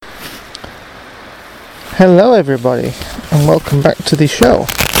Hello everybody and welcome back to the show.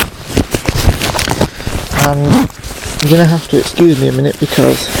 You're going to have to excuse me a minute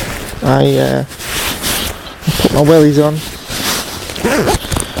because I put my wellies on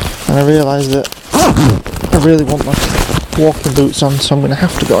and I realised that I really want my walking boots on, so I'm going to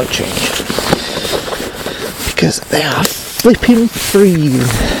have to go and change because they are flipping freezing.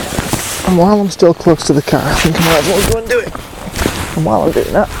 And while I'm still close to the car, I think I might as well go and do it. And while I'm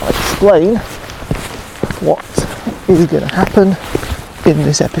doing that, I'll explain what is going to happen in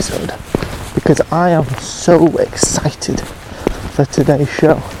this episode, because I am so excited for today's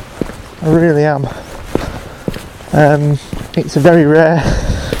show. I really am. It's a very rare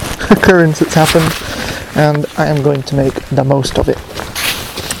occurrence that's happened and I am going to make the most of it.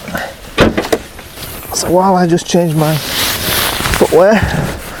 So while I just change my footwear,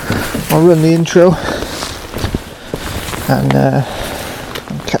 I'll run the intro and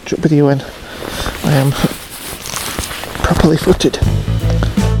catch up with you when I am properly footed.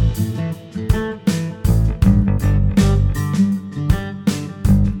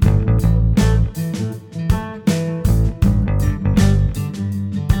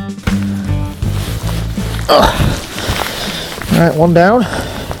 Alright, one down,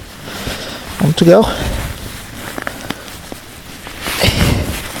 one to go.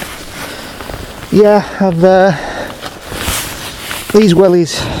 Yeah, these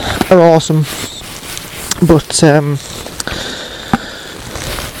wellies are awesome, but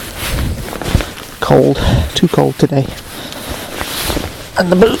too cold today,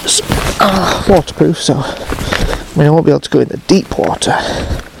 and the boots are waterproof, so I won't be able to go in the deep water,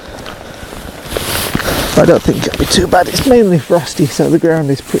 but I don't think it'll be too bad. It's mainly frosty, so the ground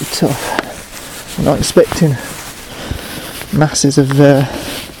is pretty tough. I'm not expecting masses of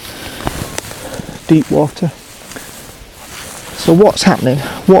deep water. So what's happening?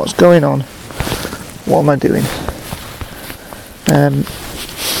 What's going on? What am I doing?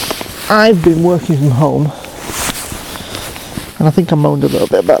 I've been working from home, and I think I moaned a little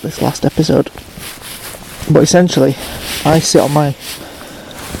bit about this last episode, but essentially I sit on my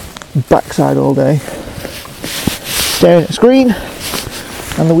backside all day staring at a screen,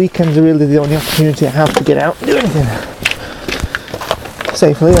 and the weekends are really the only opportunity I have to get out and do anything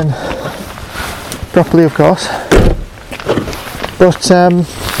safely and properly, of course. But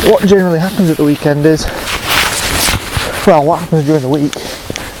what generally happens at the weekend is, well, what happens during the week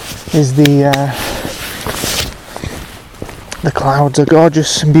is the clouds are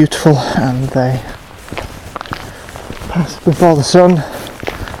gorgeous and beautiful, and they pass before the sun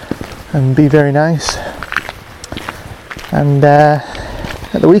and be very nice. And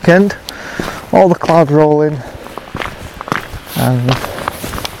at the weekend, all the clouds roll in and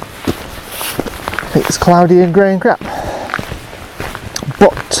it's cloudy and grey and crap.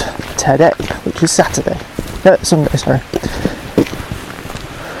 But today, which is Sunday, sorry,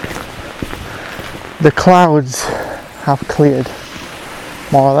 the clouds have cleared,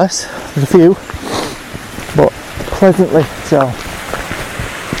 more or less. There's a few, but pleasantly so.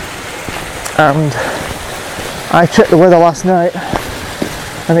 And I checked the weather last night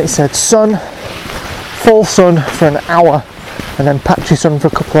and it said sun, full sun for an hour and then patchy sun for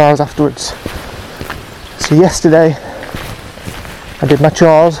a couple of hours afterwards. So yesterday I did my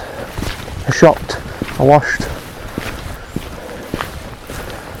chores, I shopped, I washed,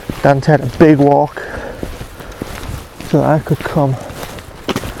 Dante had a big walk so that I could come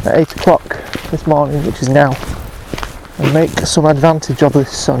at 8 o'clock this morning, which is now, and make some advantage of this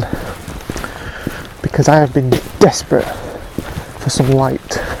sun, because I have been desperate for some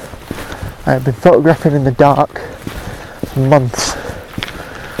light. I have been photographing in the dark for months,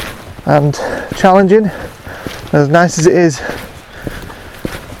 and challenging, as nice as it is,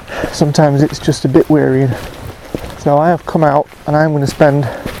 sometimes it's just a bit wearying. So I have come out and I'm going to spend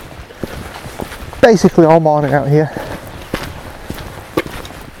basically all morning out here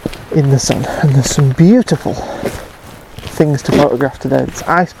in the sun, and there's some beautiful things to photograph today. There's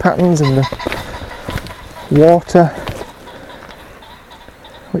ice patterns in the water,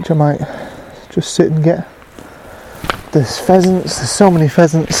 which I might just sit and get. There's pheasants, there's so many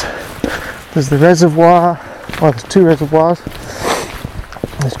pheasants. There's the reservoir, well, there's two reservoirs.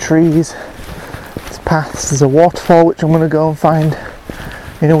 There's trees, there's paths, there's a waterfall which I'm going to go and find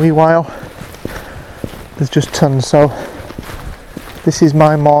in a wee while. There's just tons, so this is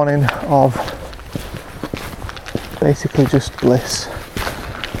my morning of basically just bliss.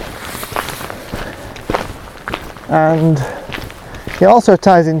 And it also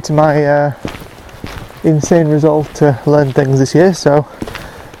ties into my insane resolve to learn things this year. So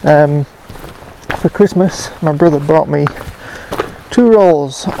for Christmas my brother brought me 2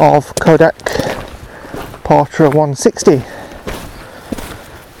 rolls of Kodak Portra 160,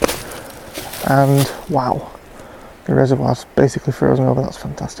 and wow, the reservoir's basically frozen over. That's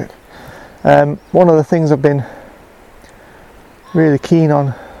fantastic. One of the things I've been really keen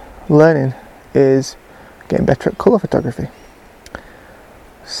on learning is getting better at colour photography.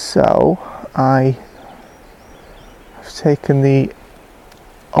 So I have taken the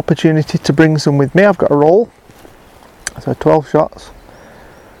opportunity to bring some with me. I've got a roll, so 12 shots.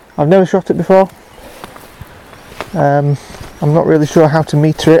 I've never shot it before. I'm not really sure how to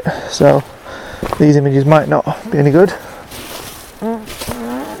meter it, so these images might not be any good,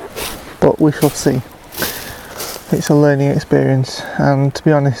 but we shall see. It's a learning experience, and to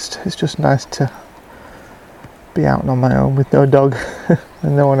be honest, it's just nice to be out on my own with no dog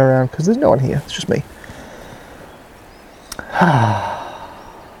and no one around, because there's no one here, it's just me.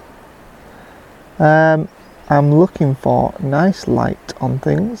 I'm looking for nice light on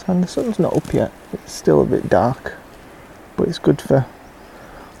things, and the sun's not up yet. It's still a bit dark, but it's good for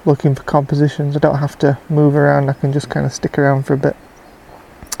looking for compositions. I don't have to move around, I can just kind of stick around for a bit.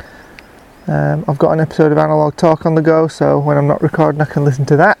 I've got an episode of Analog Talk on the go, so when I'm not recording I can listen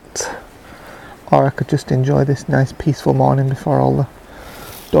to that, or I could just enjoy this nice peaceful morning before all the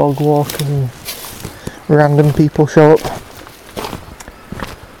dog walkers and random people show up.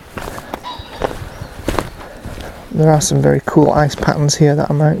 There are some very cool ice patterns here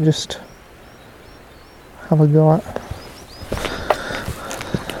that I might just have a go at.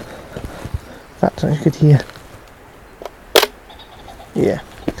 In fact, you could hear. Yeah.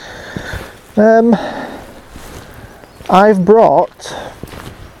 I've brought,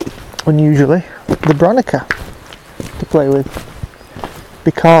 unusually, the Bronica to play with,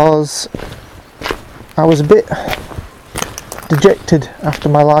 because I was a bit dejected after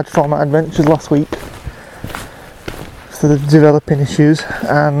my large format adventures last week for the developing issues,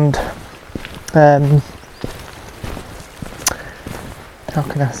 and how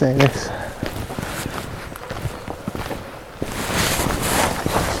can I say this?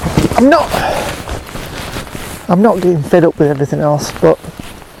 I'm not getting fed up with everything else, but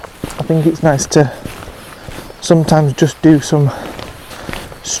I think it's nice to sometimes just do some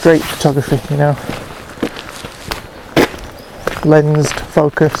straight photography, you know, lensed,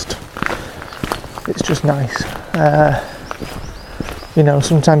 focused. It's just nice. You know,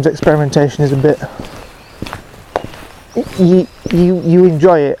 sometimes experimentation is a bit, you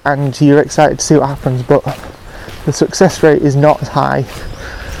enjoy it and you're excited to see what happens, but the success rate is not as high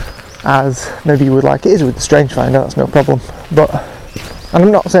as maybe you would like. It is with the Strangefinder, that's no problem, but, and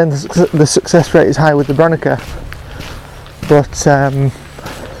I'm not saying the success rate is high with the Bronica, but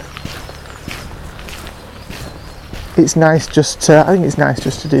it's nice just to, I think it's nice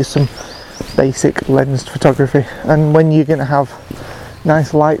just to do some basic lensed photography, and when you're going to have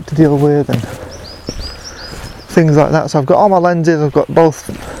nice light to deal with and things like that. So I've got all my lenses, I've got both,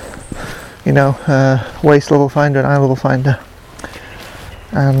 you know, waist level finder and eye level finder,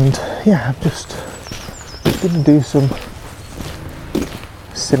 and yeah, I'm just going to do some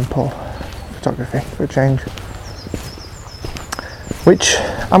simple photography for a change, which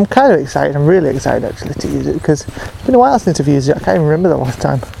I'm kind of excited. I'm really excited actually to use it, because it's been a while since I've used it. I can't even remember the last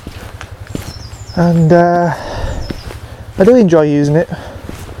time, and I do enjoy using it,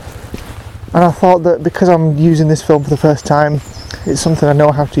 and I thought that because I'm using this film for the first time, it's something I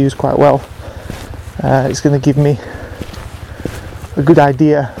know how to use quite well. It's going to give me a good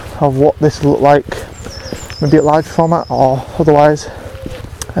idea of what this will look like, maybe at large format or otherwise,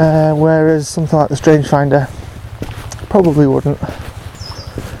 whereas something like the Strangefinder probably wouldn't,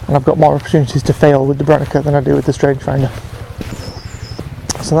 and I've got more opportunities to fail with the Bronica than I do with the Strangefinder.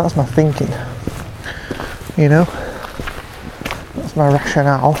 So that's my thinking, you know, that's my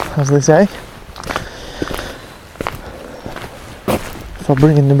rationale, as they say, for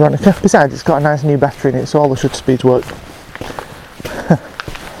bringing the Bronica. Besides, it's got a nice new battery in it, so all the shutter speeds work.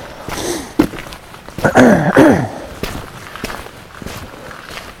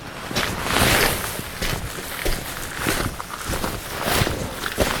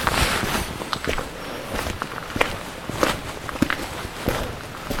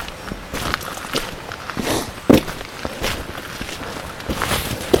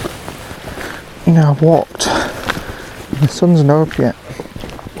 You know, I've walked, the sun's not up yet,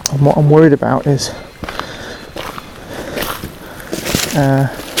 and what I'm worried about is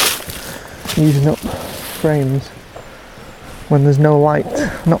using up frames when there's no light.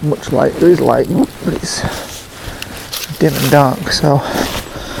 Not much light, there is light, but it's dim and dark, so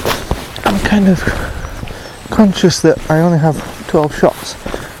I'm kind of conscious that I only have 12 shots,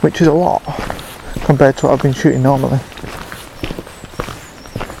 which is a lot compared to what I've been shooting normally.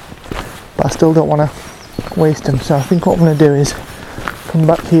 But I still don't want to waste them. So I think what I'm going to do is come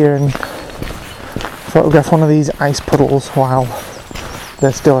back here and photograph one of these ice puddles while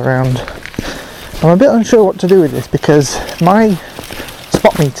they're still around. I'm a bit unsure what to do with this because my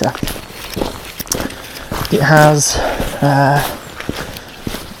spot meter, it has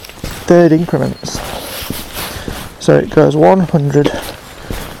third increments. So it goes 100,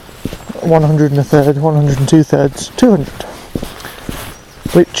 100 and a third, 100 and 2/3, 200.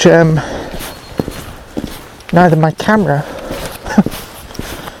 Which neither my camera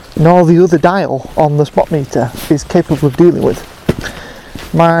nor the other dial on the spot meter is capable of dealing with.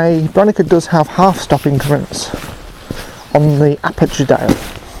 My Bronica does have half stop increments on the aperture dial,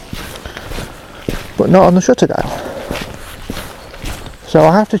 but not on the shutter dial. So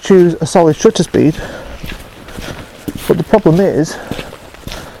I have to choose a solid shutter speed, but the problem is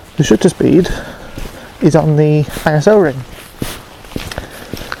the shutter speed is on the ISO ring.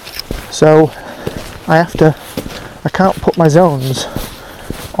 So I can't put my zones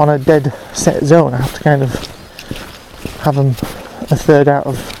on a dead set zone. I have to kind of have them a third out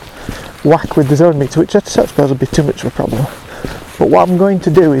of whack with the zone meter, which I suppose would be too much of a problem. But what I'm going to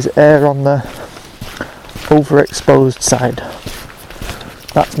do is err on the overexposed side.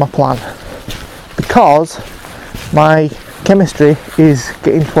 That's my plan, because my chemistry is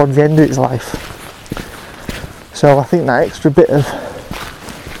getting towards the end of its life. So I think that extra bit of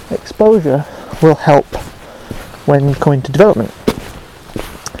exposure will help when coming to development.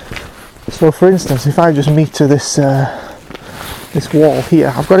 So for instance, if I just meter this this wall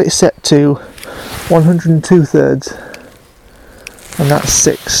here, I've got it set to 100 2/3, and that's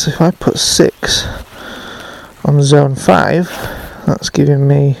 6. If I put 6 on zone 5, that's giving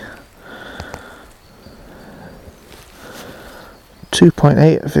me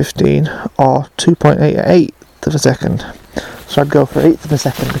 2.8 at 15 or 2.8 at 1/8 of a second. So I'd go for 1/8 of a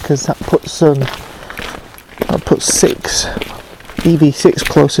second, because that puts 6 EV6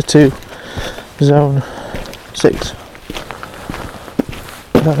 closer to zone 6.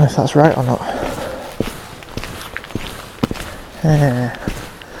 I don't know if that's right or not.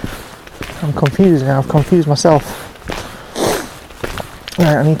 I'm confused now. I've confused myself.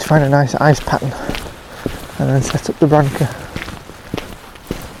 Right, I need to find a nice ice pattern and then set up the Bronica.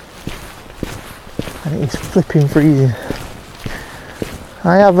 And it is flipping freezing.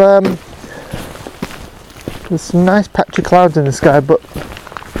 I have there's some nice patchy clouds in the sky, but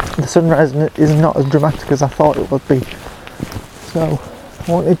the sunrise is not as dramatic as I thought it would be. So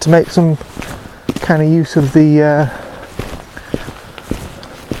I wanted to make some kind of use of the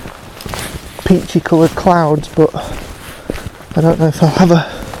peachy coloured clouds, but I don't know if I'll have a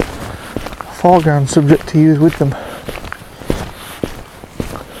foreground subject to use with them.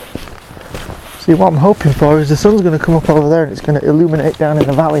 See, what I'm hoping for is the sun's going to come up over there and it's going to illuminate down in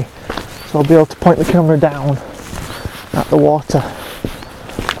the valley, so I'll be able to point the camera down at the water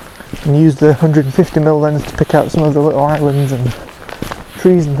and use the 150mm lens to pick out some of the little islands and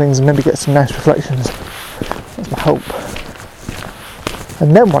trees and things and maybe get some nice reflections. That's my hope.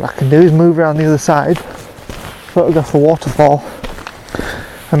 And then what I can do is move around the other side, photograph the waterfall,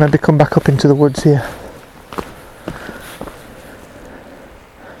 and maybe come back up into the woods here.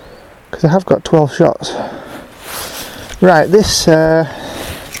 Because I have got 12 shots. Right, this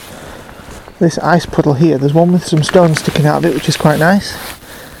ice puddle here, there's one with some stones sticking out of it, which is quite nice.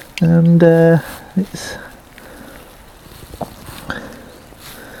 And it's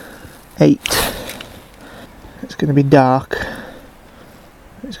 8. It's going to be dark.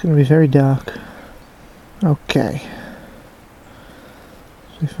 It's going to be very dark. Okay.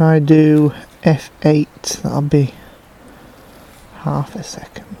 So if I do F8, that'll be half a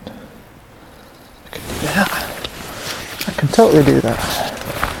second. I can do that. I can totally do that.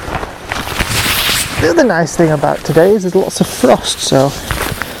 The other nice thing about today is there's lots of frost, so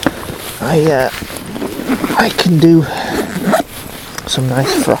I can do some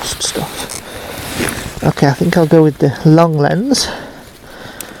nice frost stuff. Okay, I think I'll go with the long lens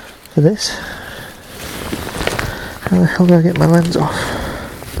for this. How the hell do I get my lens off?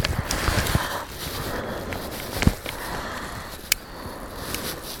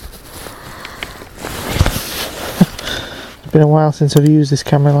 It's been a while since I've used this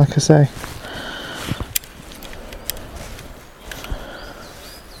camera, like I say.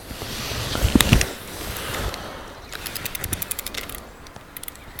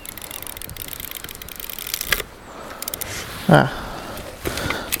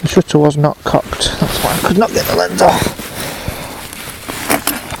 The shutter was not cocked, that's why I could not get the lens off.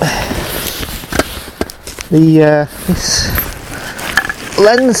 This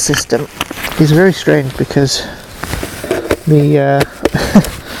lens system is very strange because the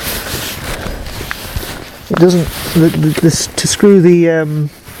doesn't, to screw the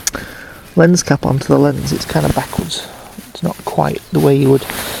lens cap onto the lens, it's kind of backwards. It's not quite the way you would,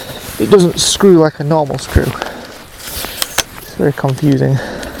 it doesn't screw like a normal screw. It's very confusing.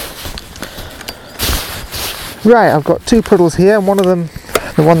 Right, I've got two puddles here, and one of them,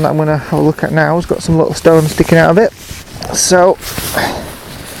 the one that I'm going to have a look at now, has got some little stones sticking out of it. So,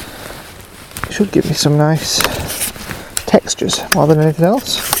 it should give me some nice textures more than anything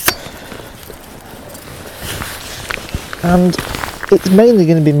else. And it's mainly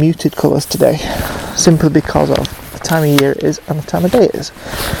going to be muted colours today, simply because of the time of year it is and the time of day it is.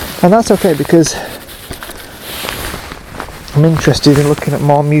 And that's okay, because I'm interested in looking at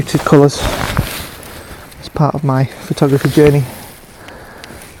more muted colours as part of my photography journey.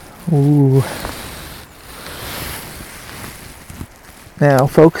 Ooh. Now,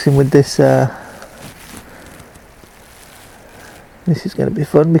 focusing with this, this is going to be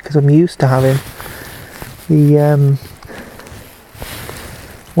fun, because I'm used to having the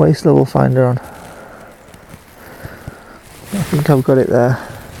waist level finder on. I think I've got it there.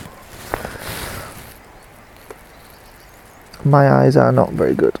 My eyes are not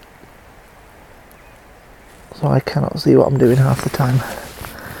very good, so I cannot see what I'm doing half the time.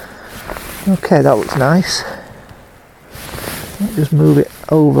 Okay, that looks nice. I'll just move it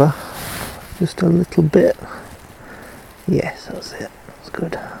over just a little bit. Yes, that's it. That's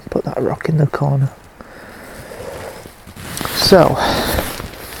good. Put that rock in the corner. So,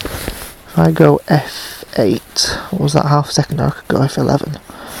 if I go F8, what was that, half second? I could go F11.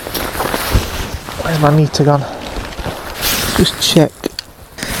 Where's my meter gone? Just check.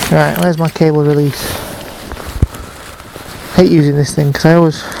 Right, where's my cable release? Hate using this thing, because I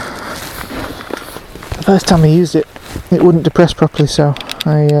always, the first time I used it, it wouldn't depress properly, so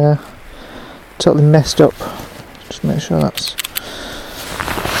I totally messed up. Just make sure that's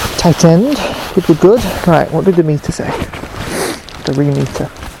tight end. Good. Right, what did the meter say? The remeter.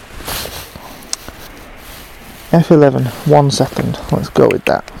 F11, 1 second. Let's go with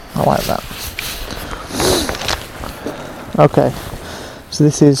that. I like that. Okay, so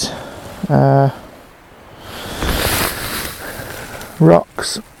this is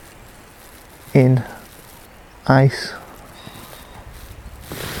rocks in ice,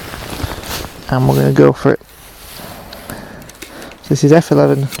 and we're going to go for it. So this is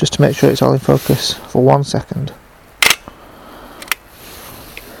F11, just to make sure it's all in focus, for 1 second.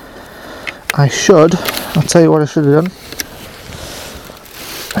 I'll tell you what I should have done.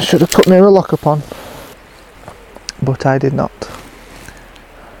 I should have put mirror lockup on, but I did not.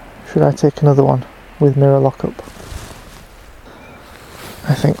 Should I take another one with mirror lockup?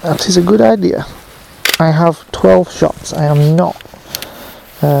 I think that is a good idea. I have 12 shots. I am not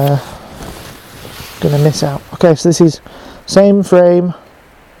going to miss out. Okay, so this is same frame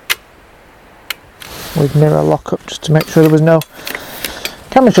with mirror lockup, just to make sure there was no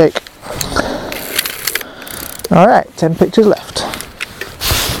camera shake. Alright, 10 pictures left.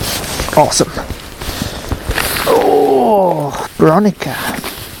 Awesome. Oh, Bronica.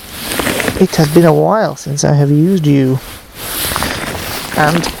 It has been a while since I have used you.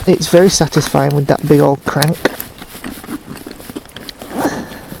 And it's very satisfying with that big old crank.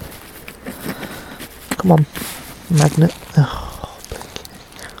 Come on, magnet. Oh,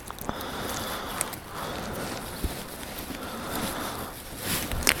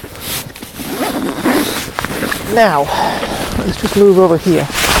 now, let's just move over here,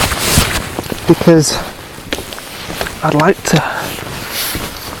 because I'd like to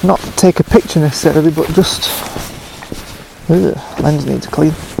not take a picture necessarily, but just, lens needs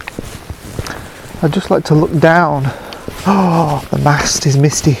clean. I'd just like to look down. Oh, the mast is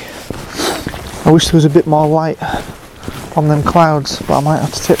misty. I wish there was a bit more light on them clouds, but I might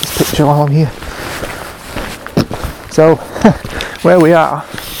have to take this picture while I'm here. So, where we are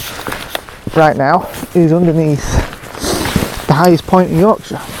right now is underneath the highest point in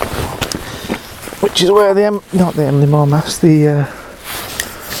Yorkshire, which is where the Emily Moore mast, the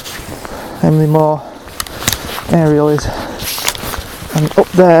Emily Moore aerial is, and up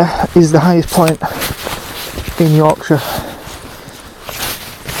there is the highest point in Yorkshire.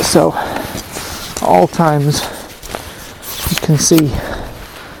 So at all times you can see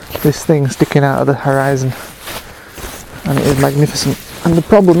this thing sticking out of the horizon, and it is magnificent. And the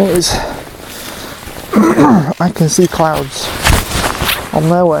problem is I can see clouds on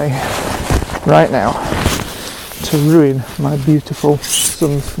their way right now to ruin my beautiful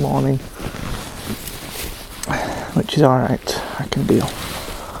sun's morning, which is alright, I can deal.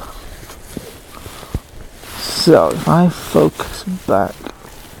 So if I focus back,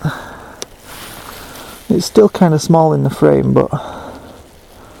 it's still kind of small in the frame, but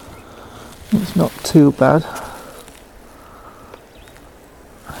It's not too bad.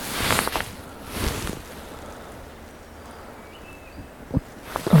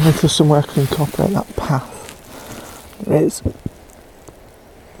 And if there's somewhere I can incorporate that path, there is.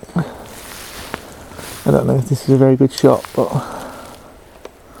 I don't know if this is a very good shot, but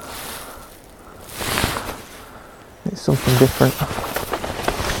it's something different.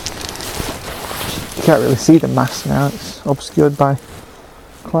 You can't really see the mast now, it's obscured by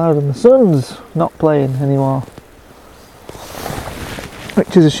cloud and the sun's not playing anymore,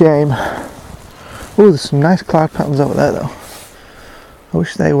 which is a shame. Oh, there's some nice cloud patterns over there though. I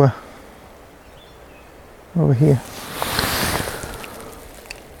wish they were over here.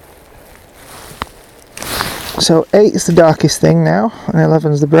 So 8 is the darkest thing now, and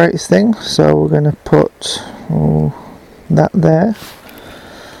 11 is the brightest thing, so we're going to put that there.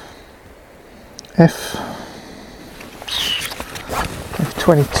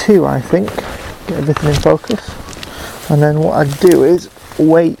 F22 I think, get everything in focus. And then what I do is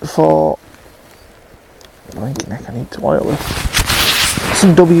wait for, I think I need to oil this,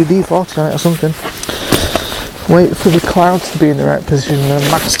 some WD-40 on it or something. Wait for the clouds to be in the right position and the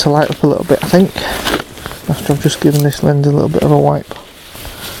mast to light up a little bit, I think. After I've just given this lens a little bit of a wipe.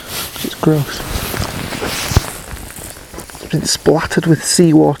 It's gross. It's been splattered with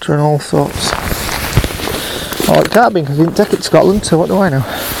seawater and all sorts. Oh, it can't be because I didn't take it to Scotland, so what do I know?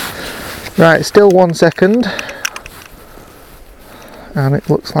 Right, still 1 second. And it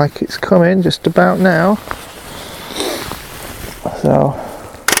looks like it's coming just about now. So,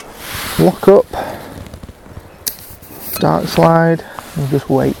 lock up, dark slide, and just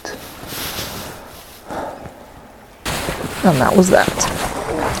wait. And that was that.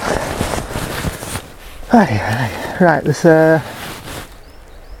 Right, there's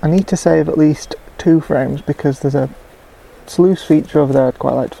I need to save at least 2 frames because there's a sluice feature over there I'd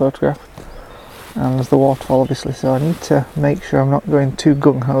quite like to photograph. And there's the waterfall obviously, so I need to make sure I'm not going too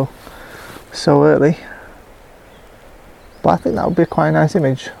gung-ho so early. But I think that would be quite a nice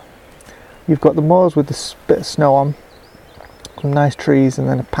image. You've got the moors with the bit of snow on, some nice trees and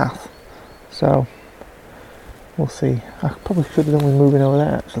then a path. So we'll see. I probably should have done with moving over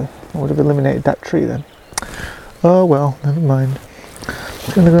there actually. I would have eliminated that tree then. Oh well, never mind.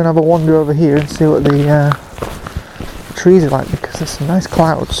 I'm going to go and have a wander over here and see what the trees are like because there's some nice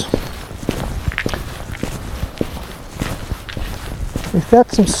clouds. If they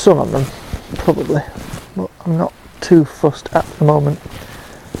had some sun on them, probably. But I'm not too fussed at the moment.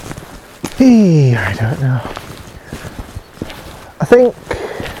 I don't know. I think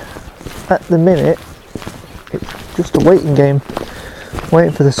at the minute it's just a waiting game,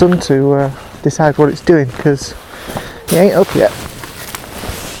 waiting for the sun to decide what it's doing because it ain't up yet.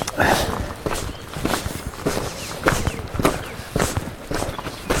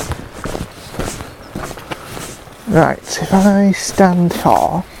 Right, if I stand here,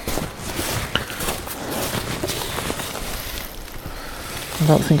 I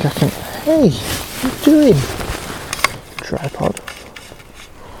don't think I can. Hey, what are you doing? Tripod.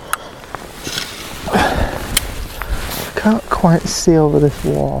 I can't quite see over this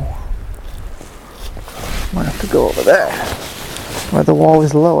wall. Might have to go over there, where the wall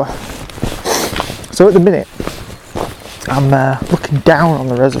is lower. So at the minute, I'm looking down on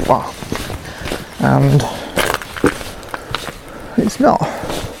the reservoir, and it's not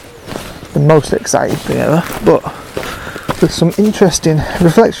the most exciting thing ever, but there's some interesting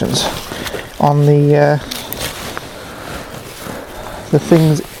reflections on the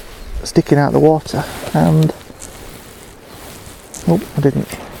things sticking out of the water, and oh, I didn't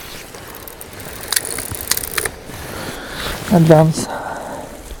advance.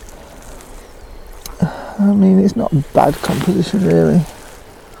 I mean, it's not a bad composition really.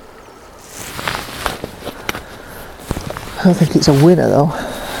 I don't think it's a winner though.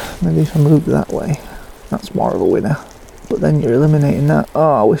 Maybe if I move that way, that's more of a winner. But then you're eliminating that.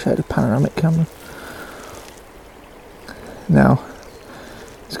 Oh, I wish I had a panoramic camera. No,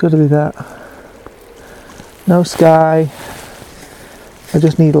 it's got to be that. No sky. I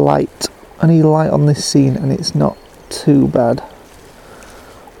just need light. I need light on this scene, and it's not too bad.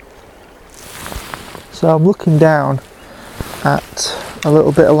 So I'm looking down at a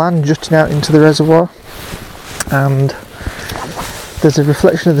little bit of land jutting out into the reservoir, and there's a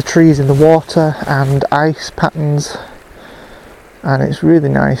reflection of the trees in the water and ice patterns, and it's really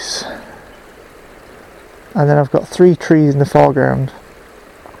nice. And then I've got 3 trees in the foreground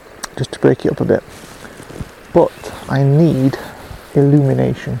just to break it up a bit, but I need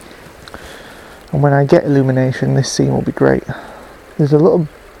illumination, and when I get illumination this scene will be great. There's a little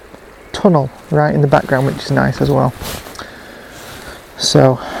tunnel right in the background which is nice as well.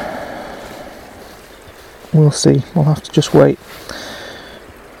 So we'll see. We'll have to just wait.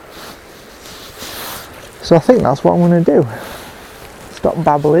 So I think that's what I'm going to do. Stop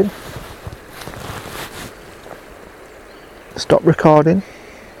babbling. Stop recording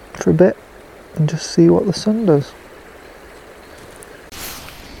for a bit and just see what the sun does.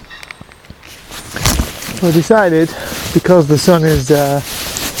 So I decided, because the sun is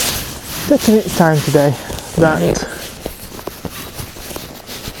taking its time today, that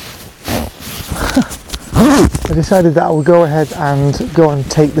I decided that I would go ahead and go and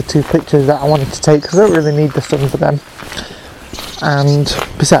take the 2 pictures that I wanted to take, because I don't really need the sun for them. And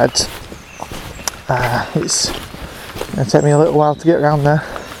besides, it's going to take me a little while to get around there.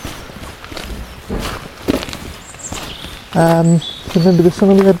 So maybe the sun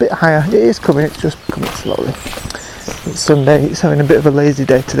will be a bit higher. It is coming, it's just coming slowly. It's Sunday, it's having a bit of a lazy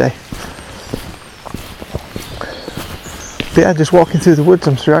day today. But yeah, just walking through the woods,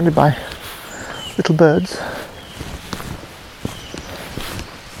 I'm surrounded by little birds.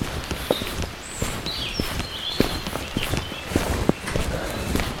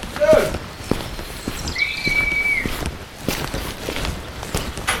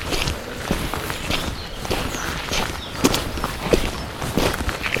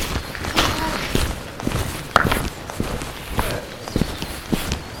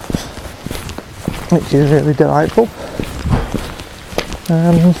 Which is really delightful.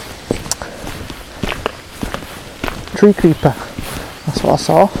 Tree creeper, that's what I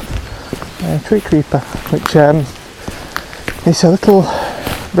saw. Tree creeper, which is a little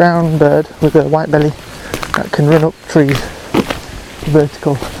brown bird with a white belly that can run up trees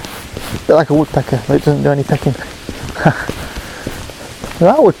vertical, a bit like a woodpecker, but it doesn't do any pecking. There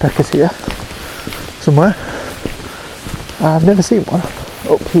are woodpeckers here somewhere. I've never seen one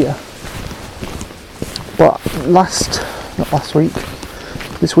up here. But not last week,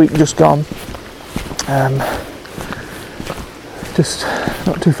 this week just gone, just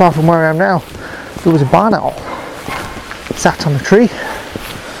not too far from where I am now, there was a barn owl sat on a tree,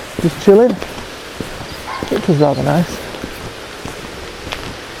 just chilling, which was rather nice.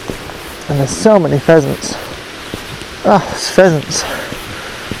 And there's so many pheasants. There's pheasants.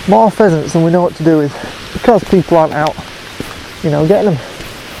 More pheasants than we know what to do with, because people aren't out, getting them.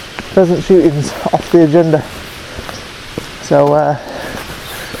 Pheasant shooting's off the agenda, so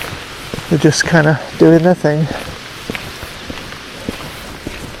they're just kind of doing their thing.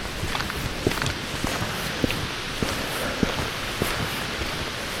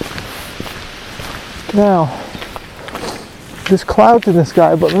 Now, there's clouds in the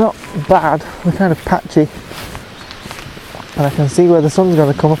sky, but they're not bad, they're kind of patchy, and I can see where the sun's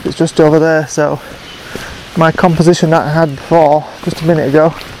going to come up. It's just over there, so my composition that I had before, just a minute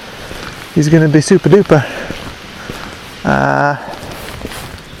ago, is going to be super duper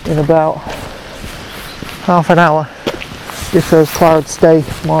in about half an hour, if those clouds stay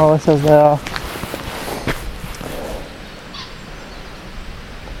more or less as they are.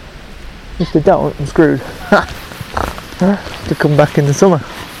 If they don't, I'm screwed. To come back in the summer,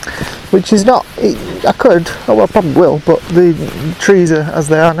 which is not, I could, I probably will, but the trees are as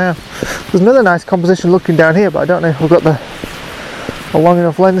they are now. There's another nice composition looking down here, but I don't know if we've got a long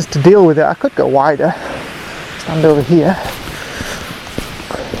enough lens to deal with it. I could go wider, stand over here.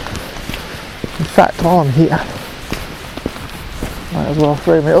 In fact, while I'm here, might as well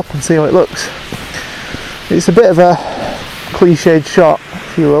frame it up and see how it looks. It's a bit of a cliched shot,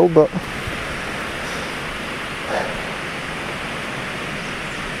 if you will, but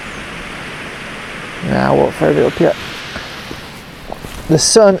I won't frame it up yet. The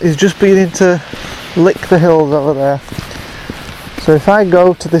sun is just beginning to lick the hills over there. So if I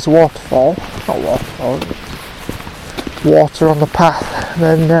go to this waterfall, water on the path,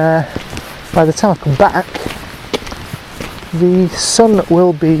 then by the time I come back, the sun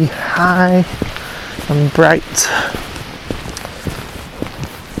will be high and bright.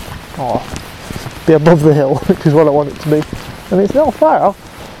 Be above the hill, which is what I want it to be. And it's not far off.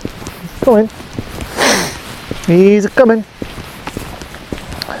 It's coming. He's coming.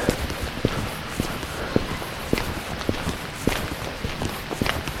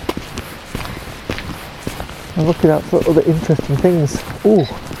 I'm looking out for other interesting things. Ooh,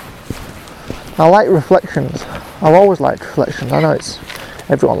 I like reflections. I've always liked reflections. I know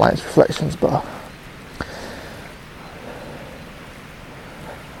everyone likes reflections, but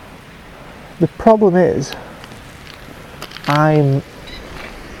the problem is I've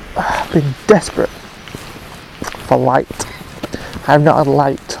been desperate for light. I've not had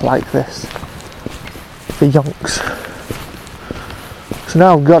light like this for yonks. So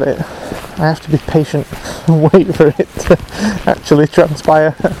now I've got it, I have to be patient and wait for it to actually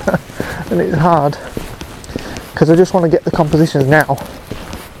transpire. And it's hard. because I just want to get the compositions now,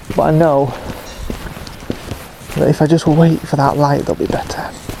 but I know that if I just wait for that light they'll be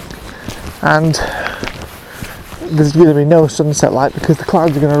better. And there's going to be no sunset light because the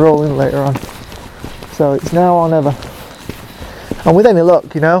clouds are going to roll in later on, so it's now or never. And with any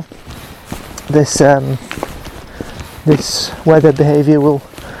luck, you know, this weather behaviour will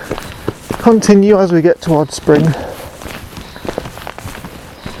continue as we get towards spring.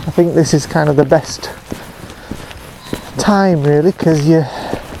 I think this is kind of the best time really, because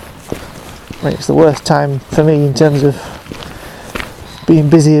it's the worst time for me in terms of being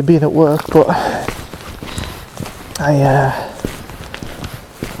busy and being at work, but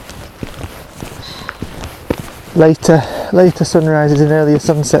later sunrises and earlier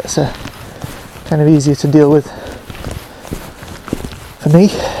sunsets are kind of easier to deal with for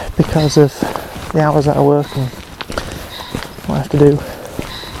me because of the hours that I work and what I have to do.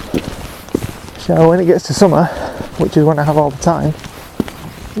 So when it gets to summer, which is when I have all the time,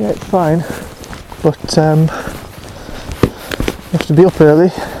 yeah, it's fine, but you have to be up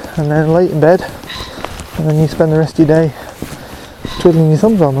early and then late in bed, and then you spend the rest of your day twiddling your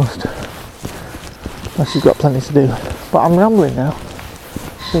thumbs almost, unless you've got plenty to do. But I'm rambling now,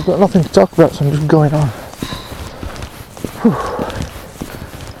 so I've got nothing to talk about, so I'm just going on. Whew.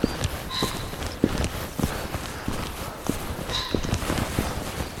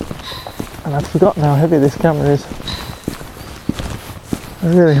 And I'd forgotten how heavy this camera is. I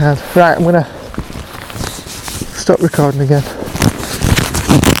really had. Right, I'm gonna stop recording again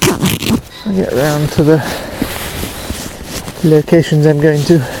and get around to the locations I'm going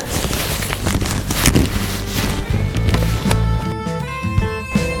to.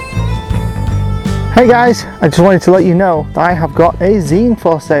 Hey guys, I just wanted to let you know that I have got a zine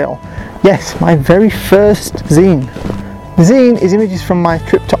for sale. Yes, my very first zine. The zine is images from my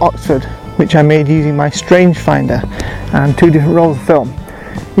trip to Oxford, which I made using my Strangefinder and 2 different rolls of film.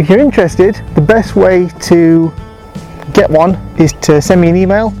 If you're interested, the best way to get one is to send me an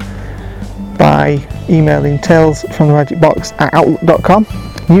email by emailing talesfromthemagicbox@outlook.com.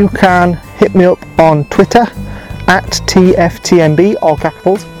 You can hit me up on Twitter @TFTMB, all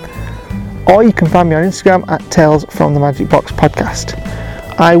capitals, or you can find me on Instagram @talesfromthemagicboxpodcast.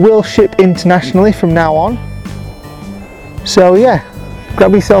 I will ship internationally from now on, so yeah,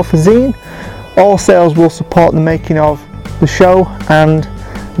 grab yourself a zine. All sales will support the making of the show and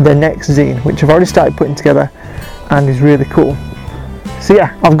the next zine, which I've already started putting together and is really cool. So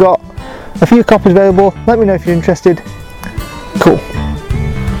yeah, I've got a few copies available. Let me know if you're interested. Cool.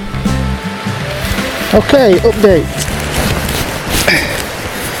 Okay, update.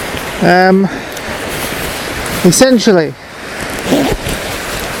 Essentially,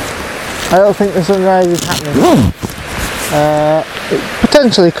 I don't think the sunrise is happening. It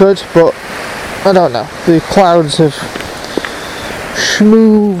potentially could, but I don't know. The clouds have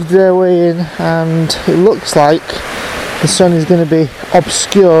schmooved their way in and it looks like the sun is going to be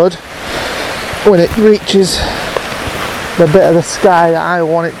obscured when it reaches the bit of the sky that I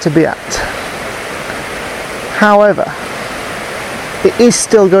want it to be at. However, it is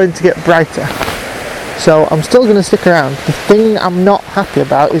still going to get brighter, so I'm still going to stick around. The thing I'm not happy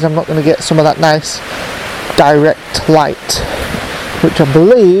about is I'm not going to get some of that nice direct light, which I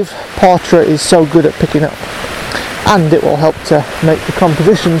believe Portrait is so good at picking up, and it will help to make the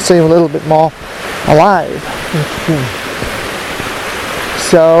composition seem a little bit more alive.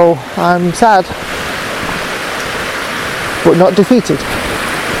 So I'm sad, but not defeated.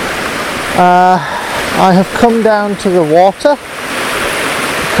 I have come down to the water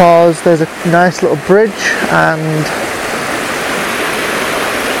because there's a nice little bridge, and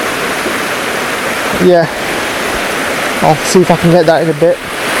yeah, I'll see if I can get that in a bit,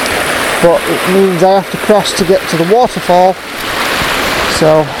 but it means I have to cross to get to the waterfall,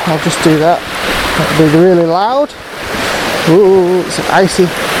 so I'll just do that. It'll be really loud. Ooh, it's icy.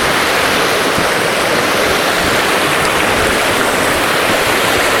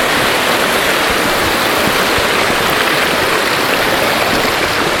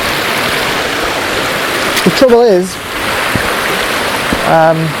 The trouble is,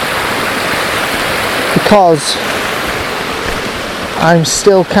 because I'm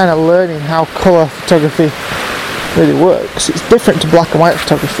still kind of learning how colour photography really works, it's different to black and white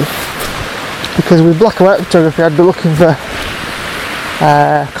photography. Because with black and white photography I'd be looking for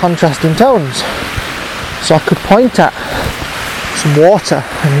contrasting tones, so I could point at some water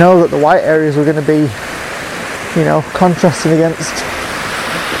and know that the white areas were going to be, you know, contrasting against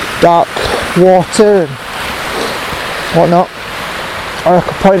dark water and whatnot. Or I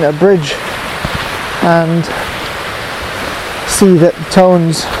could point at a bridge and see that the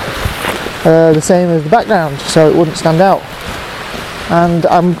tones the same as the background, so it wouldn't stand out. And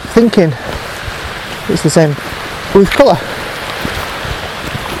I'm thinking it's the same with colour.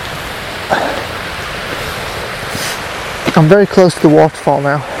 I'm very close to the waterfall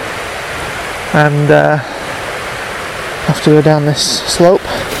now, and have to go down this slope,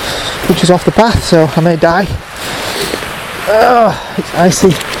 which is off the path, so I may die. It's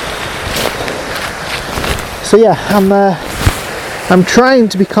icy. So yeah, I'm trying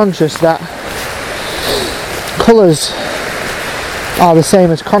to be conscious that colours are the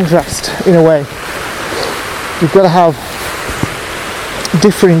same as contrast in a way. You've got to have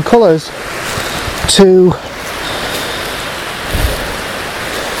differing colours to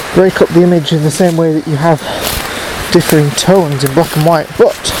break up the image in the same way that you have differing tones in black and white.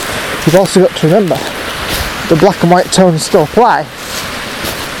 But you've also got to remember the black and white tones still apply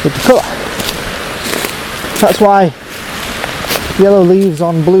with the colour. That's why yellow leaves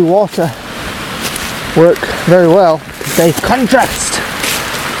on blue water work very well, because they contrast.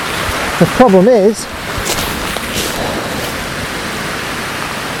 The problem is,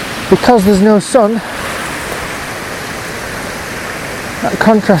 because there's no sun, that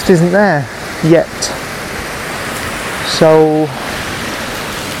contrast isn't there yet. So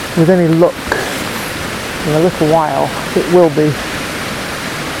with any luck, in a little while it will be.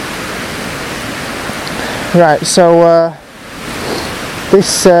 Right, so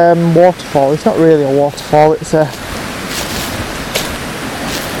this waterfall, it's not really a waterfall, it's a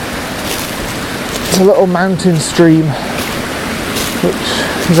little mountain stream,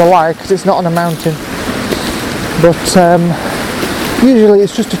 which is a lie because it's not on a mountain, but usually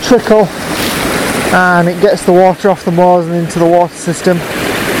it's just a trickle and it gets the water off the moors and into the water system.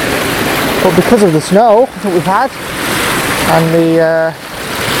 But because of the snow that we've had and the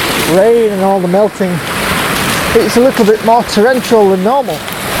rain and all the melting, it's a little bit more torrential than normal,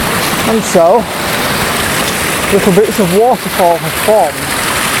 and so little bits of waterfall have formed.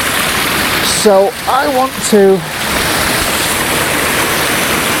 So I want to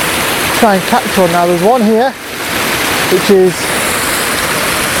try and capture one now. There's one here which is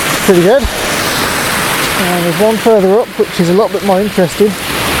pretty good, and there's one further up which is a little bit more interesting.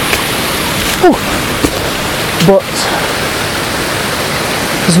 Ooh. But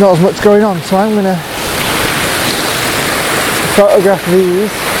there's not as much going on, so I'm going to photograph these,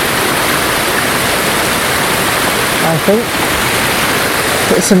 I think.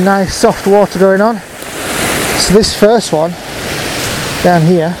 Get some nice soft water going on. So this first one down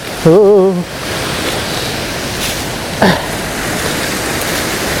here,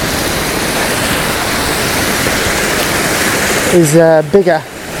 is bigger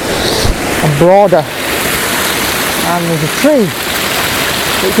and broader, and there's a tree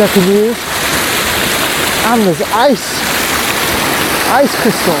which I can use, and there's ice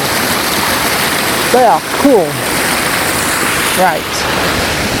crystals. They are cool. Right,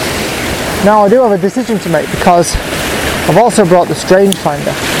 now I do have a decision to make, because I've also brought the Strange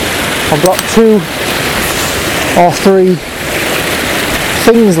Finder. I've got 2 or 3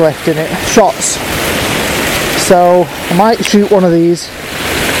 things left in it, shots, so I might shoot one of these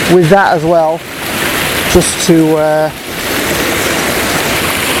with that as well, just to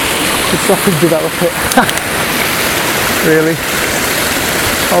so I can develop it. Really.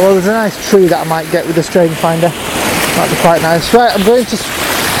 Although there's a nice tree that I might get with the Strange Finder, might be quite nice. Right, I'm going to,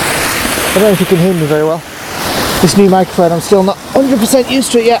 I don't know if you can hear me very well, this new microphone, I'm still not 100%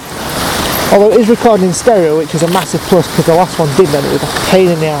 used to it yet, although it is recording in stereo, which is a massive plus, because the last one didn't, and it was a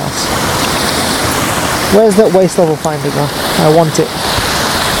pain in the ass. Where's that waist level finder gone? I want it.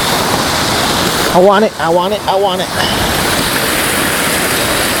 I want it.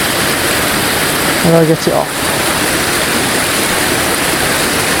 How do I get it off?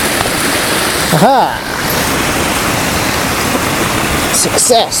 Aha!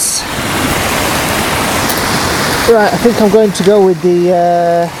 Success! Right, I think I'm going to go with the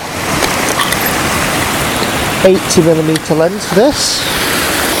 80mm lens for this,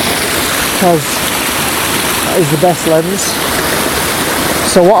 because that is the best lens.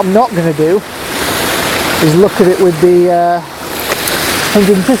 So what I'm not going to do is look at it with the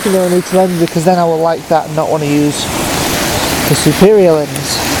 150mm lens, because then I will like that and not want to use the superior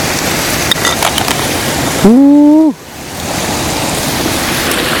lens. Ooh!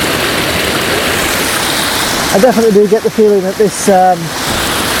 I definitely do get the feeling that this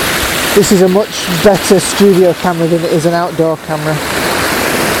is a much better studio camera than it is an outdoor camera,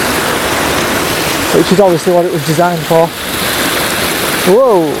 which is obviously what it was designed for.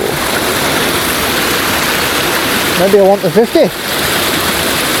 Whoa! Maybe I want the 50.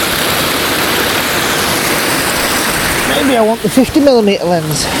 Maybe I want the 50mm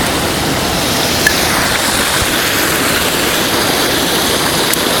lens.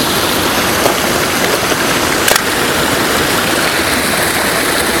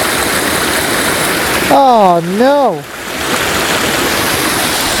 Oh no!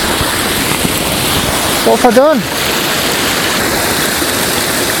 What have I done?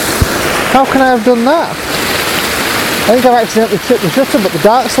 How can I have done that? I think I've accidentally tripped the shutter, but the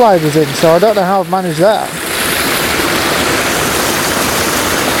dark slide was in, so I don't know how I've managed that.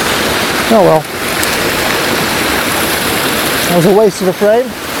 Oh well. That was a waste of a frame.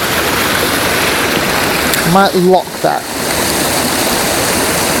 Might lock that.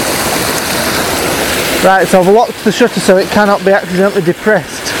 Right, so I've locked the shutter so it cannot be accidentally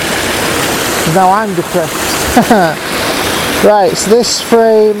depressed. Now I'm depressed. Right, so this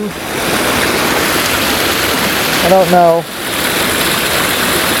frame, I don't know.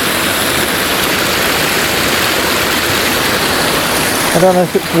 I don't know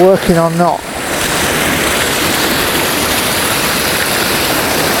if it's working or not.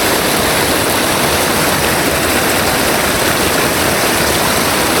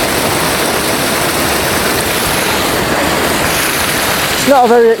 It's not a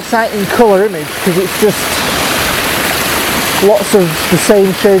very exciting colour image because it's just lots of the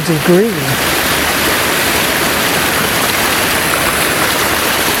same shades of green.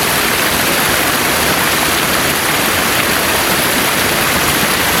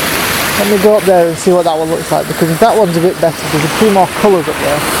 Let me go up there and see what that one looks like, because if that one's a bit better, there's a few more colours up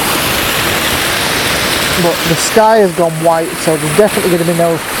there. But the sky has gone white, so there's definitely going to be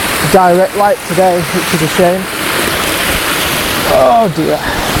no direct light today, which is a shame. Oh dear.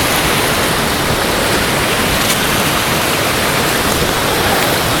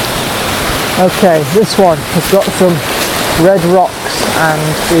 Okay, this one has got some red rocks and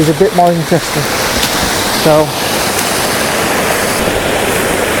is a bit more interesting. So,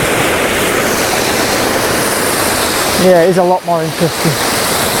 yeah, it is a lot more interesting.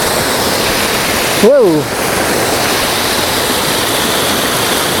 Whoa!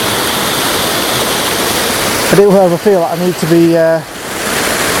 I do, however, feel like I need to be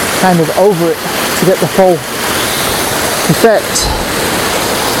kind of over it to get the full effect,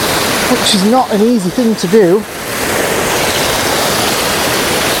 which is not an easy thing to do.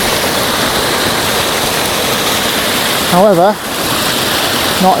 However,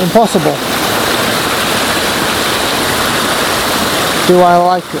 not impossible. Do I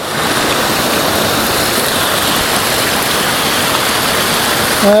like it?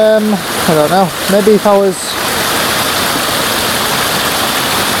 I don't know. Maybe if I was...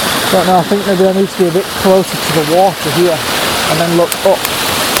 don't know, I think maybe I need to be a bit closer to the water here and then look up.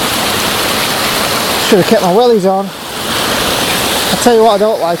 Should have kept my wellies on. I'll tell you what I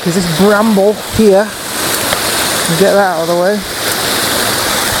don't like is this bramble here. And get that out of the way.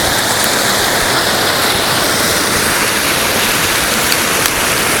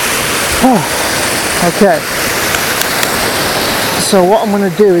 Okay. So what I'm going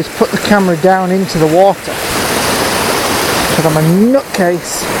to do is put the camera down into the water. Because I'm a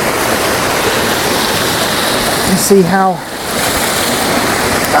nutcase. And see how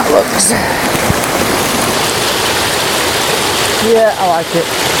that looks. Yeah, I like it.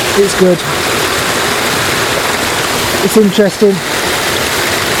 It's good. It's interesting.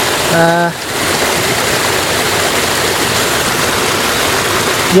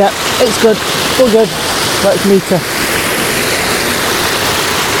 Yeah, it's good. All good. Let's meter.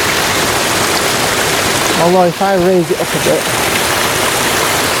 Although if I raise it up a bit,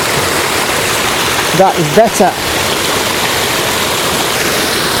 that is better.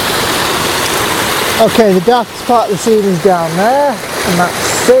 Okay, the darkest part of the scene is down there, and that's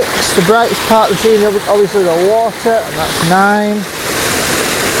 6. The brightest part of the scene is obviously the water, and that's 9.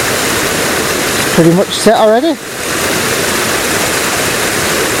 Pretty much set already.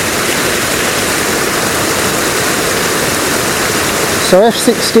 So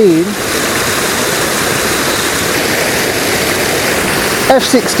F16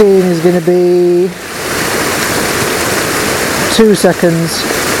 is going to be 2 seconds.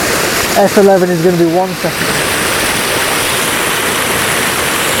 F11 is going to be 1 second.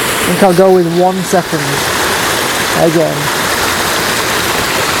 I think I'll go with 1 second again.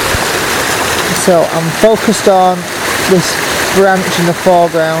 So I'm focused on this branch in the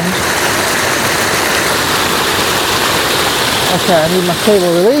foreground. Okay, I need my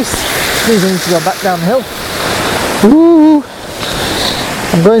cable release. Means I need to go back down the hill. Woo!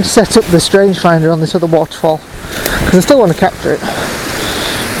 I'm going to set up the rangefinder on this other waterfall because I still want to capture it,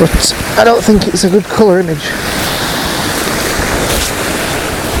 but I don't think it's a good colour image.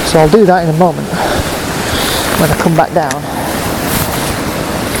 So I'll do that in a moment when I come back down.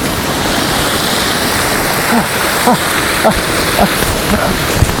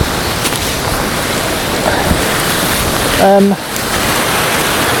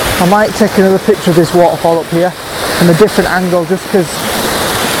 I might take another picture of this waterfall up here from a different angle just because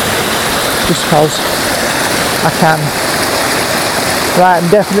I can. Right, I'm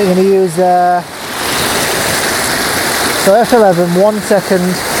definitely going to use so F11, 1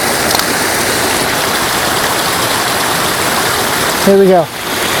 second. Here we go.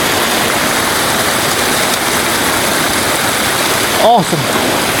 Awesome.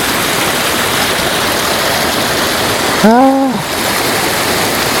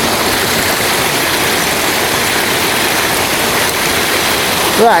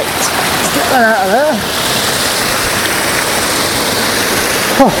 Right, let's get that out of there.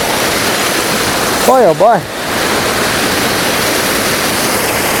 Oh. Boy, oh boy.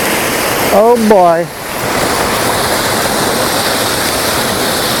 Oh boy.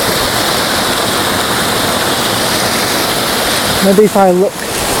 Maybe if I look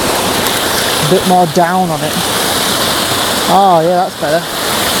a bit more down on it. Oh yeah, that's better.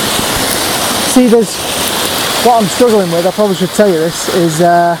 See, what I'm struggling with, I probably should tell you this, is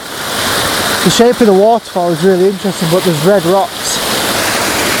the shape of the waterfall is really interesting, but there's red rocks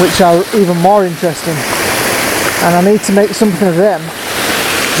which are even more interesting, and I need to make something of them,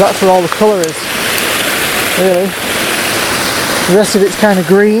 because that's where all the colour is, really. The rest of it's kind of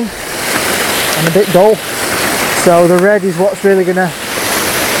green and a bit dull, so the red is what's really going to,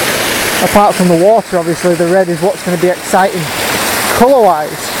 apart from the water obviously, the red is what's going to be exciting colour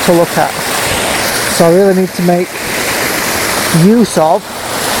wise to look at. So I really need to make use of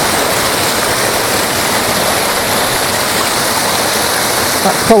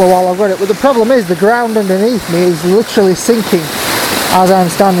that colour while I've got it. But the problem is the ground underneath me is literally sinking as I'm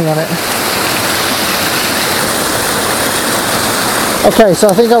standing on it. Okay, so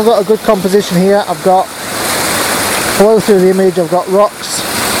I think I've got a good composition here. I've got flow through the image, I've got rocks,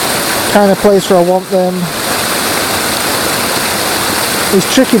 kind of place where I want them. It's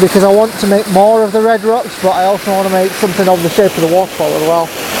tricky because I want to make more of the red rocks, but I also want to make something of the shape of the waterfall as well.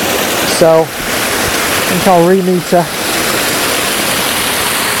 So I think I'll re-meter.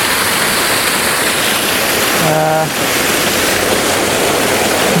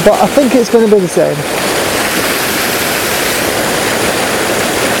 But I think it's going to be the same.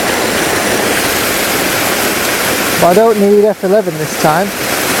 But I don't need F11 this time.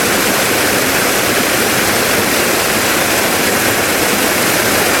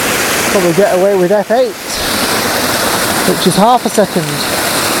 Probably get away with F8, which is half a second.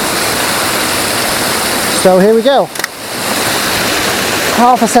 So here we go.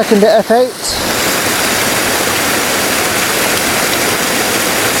 Half a second at F8.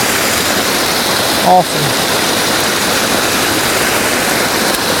 Awesome.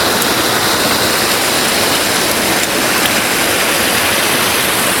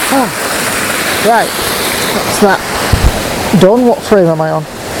 Right, that's that done. What frame am I on?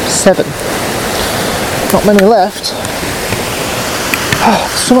 7. Not many left.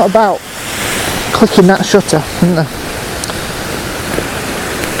 There's something about clicking that shutter, isn't there?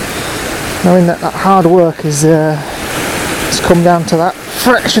 Knowing that hard work is has come down to that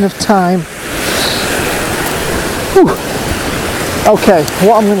fraction of time. Whew. Okay,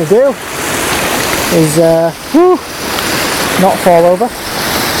 what I'm going to do is not fall over.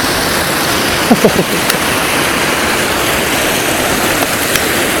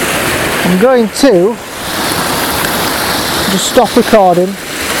 I'm going to just stop recording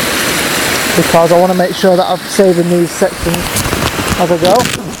because I want to make sure that I'm saving these sections as I go,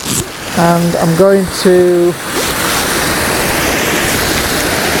 and I'm going to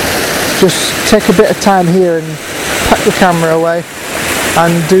just take a bit of time here and pack the camera away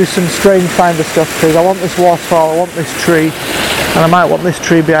and do some strange finder stuff, because I want this waterfall, I want this tree, and I might want this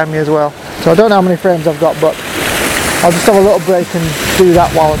tree behind me as well. So I don't know how many frames I've got, but I'll just have a little break and do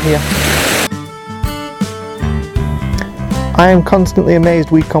that while I'm here. I am constantly amazed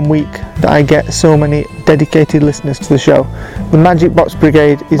week on week that I get so many dedicated listeners to the show. The Magic Box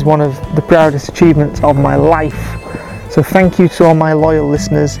Brigade is one of the proudest achievements of my life. So thank you to all my loyal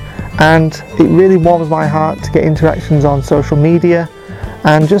listeners, and it really warms my heart to get interactions on social media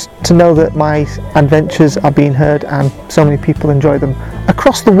and just to know that my adventures are being heard and so many people enjoy them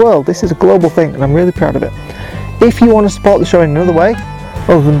across the world. This is a global thing and I'm really proud of it. If you want to support the show in another way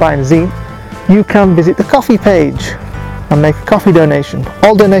other than buying a zine, you can visit the coffee page and make a coffee donation.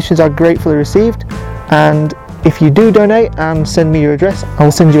 All donations are gratefully received, and if you do donate and send me your address, I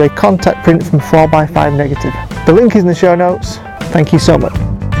will send you a contact print from 4x5 negative. The link is in the show notes. Thank you so much.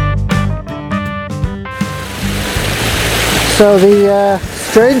 So the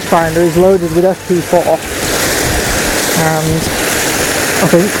Strange Finder is loaded with FP4, and I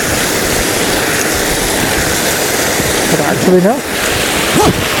think, I don't actually know.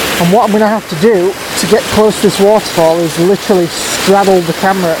 And what I'm going to have to do to get close to this waterfall is literally straddle the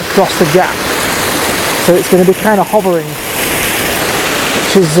camera across the gap. So it's going to be kind of hovering,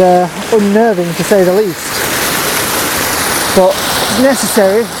 which is unnerving to say the least. But it's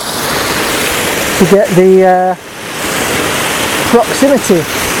necessary to get the proximity.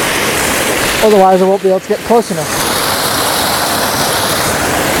 Otherwise I won't be able to get close enough.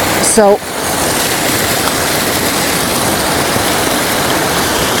 So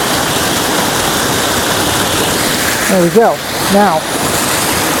there we go. Now,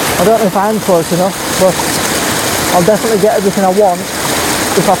 I don't know if I'm close enough, but I'll definitely get everything I want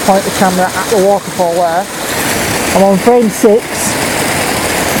if I point the camera at the waterfall there. I'm on frame 6.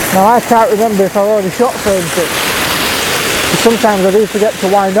 Now I can't remember if I've already shot frame 6. Sometimes I do forget to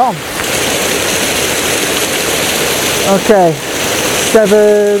wind on. Okay,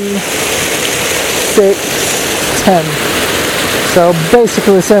 7, 6, 10. So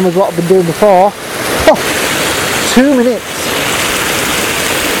basically the same as what I've been doing before. Oh, 2 minutes.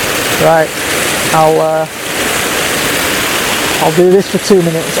 Right, I'll do this for 2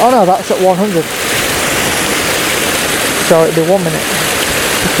 minutes. Oh no, that's at 100. So it'll be 1 minute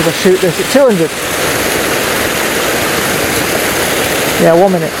because I shoot this at 200. Yeah,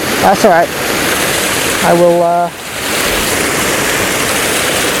 1 minute. That's alright. I will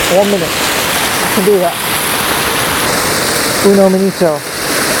 1 minute. I can do that. Uno minuto.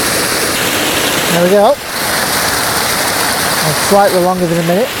 There we go. I'm slightly longer than a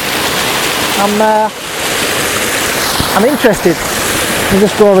minute. I'm interested. Let me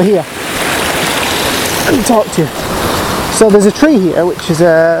just go over here and talk to you. So there's a tree here which is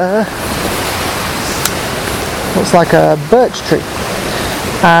looks like a birch tree,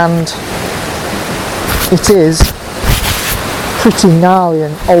 and it is pretty gnarly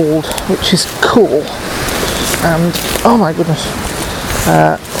and old, which is cool. And oh my goodness,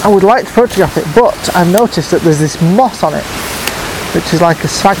 I would like to photograph it, but I've noticed that there's this moss on it, which is like a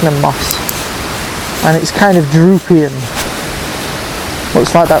sphagnum moss, and it's kind of droopy and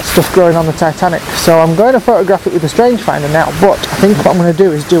looks like that stuff growing on the Titanic. So I'm going to photograph it with the rangefinder now, but I think what I'm going to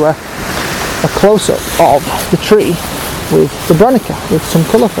do is do a close-up of the tree with the Bronica, with some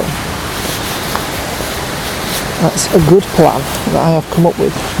colour film. That's a good plan that I have come up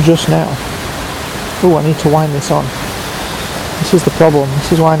with just now. Oh, I need to wind this on. This is the problem.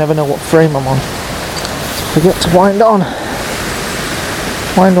 This is why I never know what frame I'm on. Forget to wind on.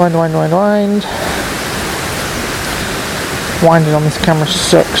 Wind, wind, wind, wind, wind. Winding on this camera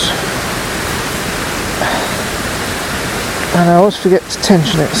sucks. And I always forget to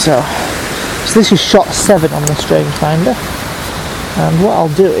tension it, so this is shot 7 on this rangefinder. And what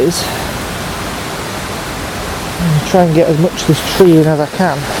I'll do is I'm going to try and get as much of this tree in as I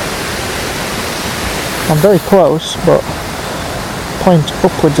can. I'm very close, but point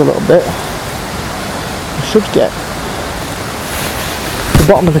upwards a little bit. I should get the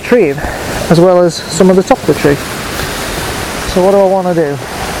bottom of the tree in, as well as some of the top of the tree. So what do I want to do,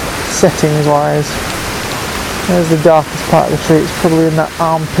 settings wise? There's the darkest part of the tree, it's probably in that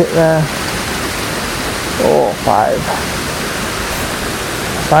armpit there. 4, 5.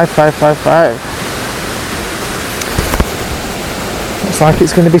 5, 5, 5, 5. Looks like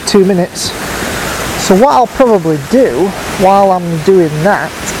it's going to be 2 minutes. So what I'll probably do while I'm doing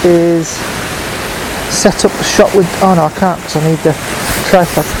that is set up the shot with, oh no I can't because I need the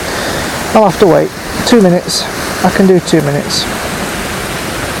tripod. I'll have to wait 2 minutes. I can do 2 minutes.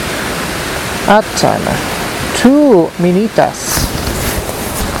 Add timer. 2 minitas.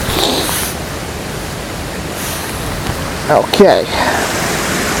 Okay.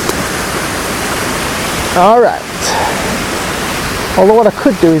 Alright. Although what I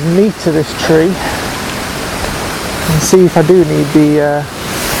could do is meter this tree and see if I do need the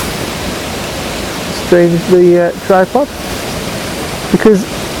tripod. Because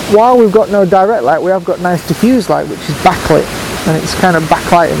while we've got no direct light, we have got nice diffuse light, which is backlit, and it's kind of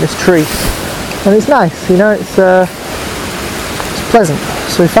backlighting this tree, and it's nice, you know, it's pleasant.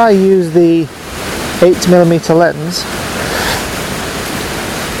 So if I use the 8mm lens,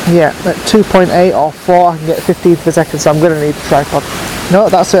 yeah, at 2.8 or 4 I can get 15 per second, so I'm going to need the tripod. No,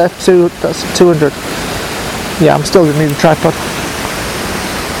 that's a f2, that's a 200. Yeah, I'm still going to need the tripod.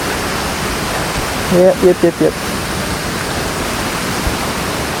 Yep.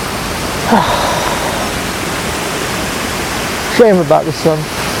 Shame about the sun,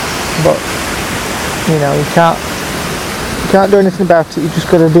 but you know, you can't do anything about it. You just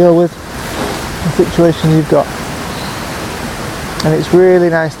got to deal with the situation you've got. And it's really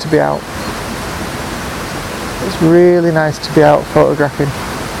nice to be out. It's really nice to be out photographing,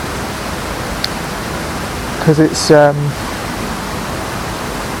 because it's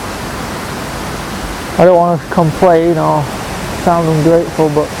I don't want to complain or sound ungrateful,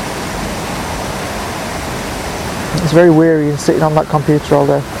 but it's very wearying sitting on that computer all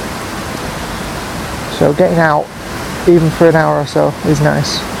day. So getting out, even for an hour or so, is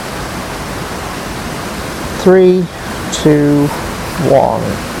nice. 3, 2, 1.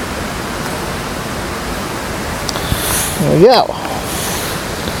 There we go.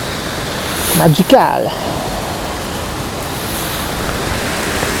 Magical.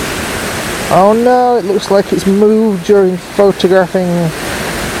 Oh no, it looks like it's moved during photographing.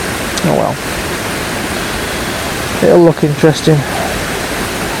 Oh well. It'll look interesting.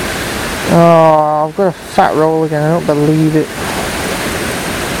 Oh, I've got a fat roll again, I don't believe it.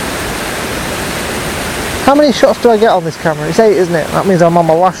 How many shots do I get on this camera? It's 8, isn't it? That means I'm on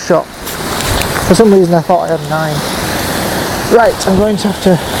my last shot. For some reason I thought I had 9. Right, I'm going to have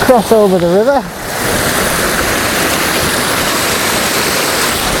to cross over the river.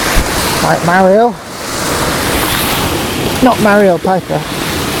 Like Mario. Not Mario Piper.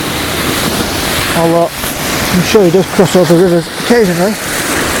 Although I'm sure he does cross over rivers occasionally.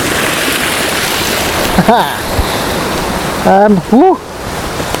 Woo.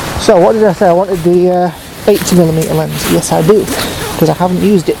 So what did I say? I wanted the 80mm lens. Yes I do, because I haven't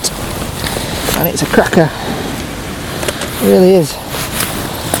used it. And it's a cracker. It really is.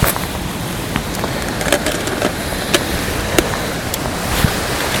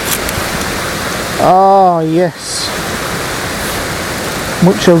 Oh yes.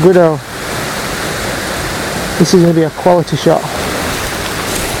 Mucho gudo. This is going to be a quality shot.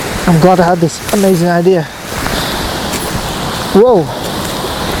 I'm glad I had this amazing idea. Whoa.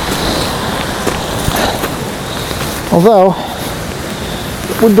 Although,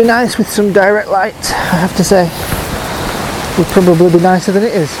 it would be nice with some direct light, I have to say. Would probably be nicer than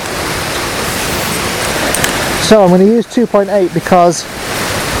it is. So I'm going to use 2.8 because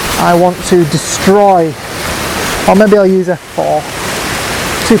I want to destroy, or maybe I'll use f4.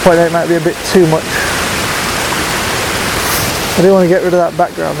 2.8 might be a bit too much. I do want to get rid of that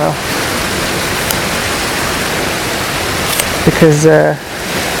background though, because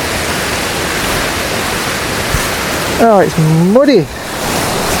oh, it's muddy.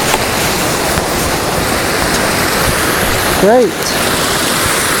 Great.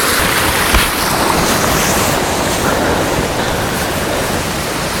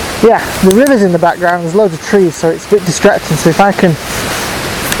 Yeah, the river's in the background, there's loads of trees, so it's a bit distracting, so if I can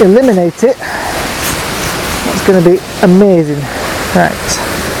eliminate it, that's going to be amazing. Right.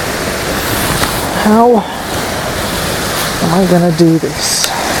 How am I going to do this?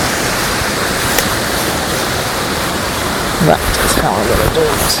 That is how I'm going to do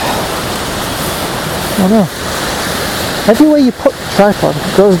it. Oh no. Everywhere you put the tripod,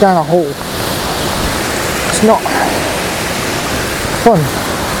 it goes down a hole. It's not fun.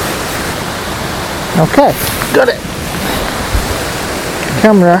 Okay, got it.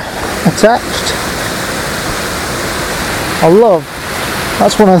 Camera attached.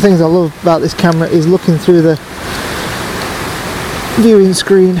 That's one of the things I love about this camera, is looking through the viewing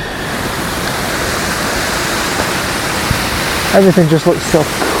screen. Everything just looks so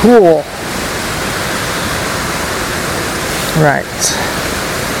cool. Right.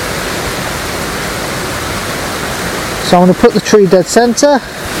 So I'm going to put the tree dead center.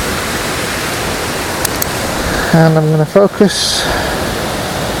 And I'm going to focus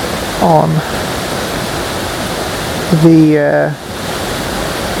on the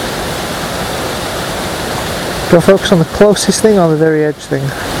do I focus on the closest thing or the very edge thing?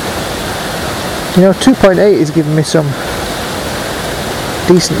 You know, 2.8 is giving me some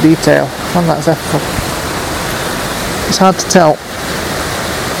decent detail, and that's f4. It's hard to tell.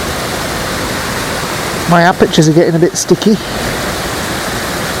 My apertures are getting a bit sticky.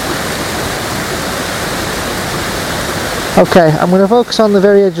 Okay, I'm going to focus on the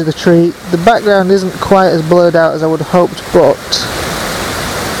very edge of the tree. The background isn't quite as blurred out as I would have hoped, but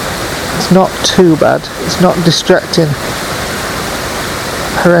it's not too bad. It's not distracting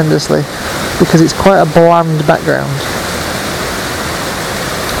horrendously, because it's quite a bland background.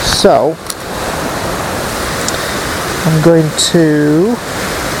 So, I'm going to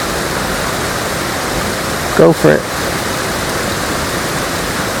go for it.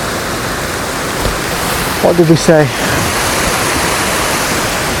 What did we say?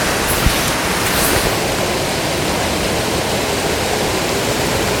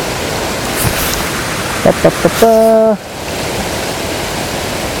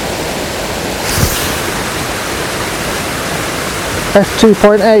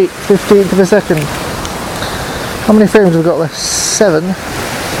 F2.8, 15th of a second. How many frames have we got left? 7,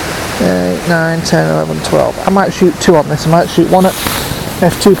 8, 9, 10, 11, 12. I might shoot 2 on this. I might shoot one at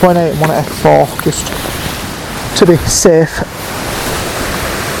f2.8 and one at f4, just to be safe.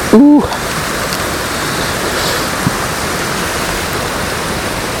 Ooh.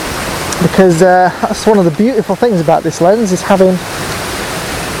 Because that's one of the beautiful things about this lens, is having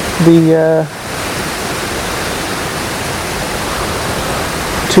the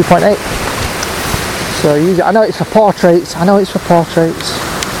 2.8. So I use it. I know it's for portraits. I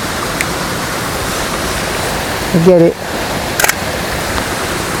get it.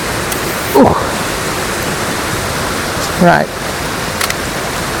 Ooh. Right.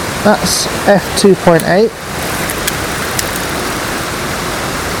 That's f2.8.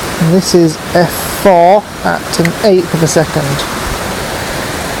 And this is f4 at an 1/8 of a second.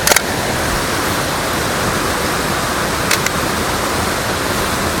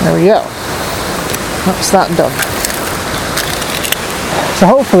 There we go. That's that done. So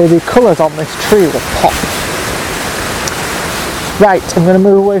hopefully the colours on this tree will pop. Right, I'm going to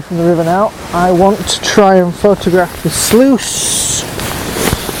move away from the river now. I want to try and photograph the sluice.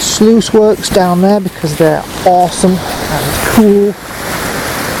 Sluice works down there because they're awesome and cool.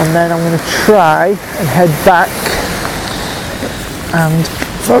 And then I'm going to try and head back and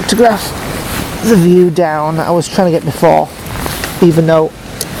photograph the view down that I was trying to get before, even though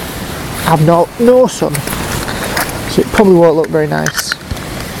I have no sun, so it probably won't look very nice,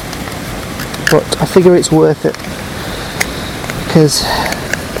 but I figure it's worth it, because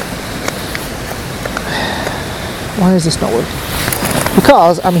why is this not working?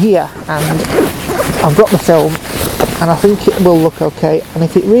 Because I'm here and I've got the film and I think it will look okay, and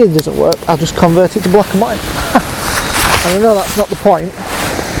if it really doesn't work I'll just convert it to black and white. And I know that's not the point,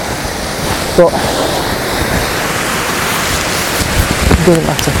 but it doesn't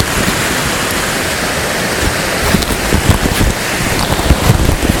matter.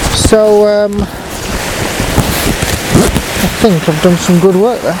 So I think I've done some good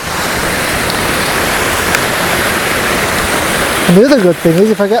work there. And the other good thing is,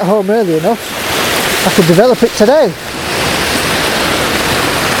 if I get home early enough, I could develop it today.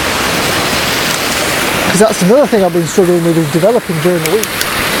 Because that's another thing I've been struggling with, is developing during the week.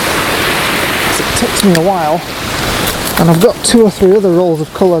 Because it takes me a while. And I've got 2 or 3 other rolls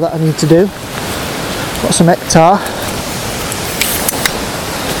of colour that I need to do. Got some Ektar.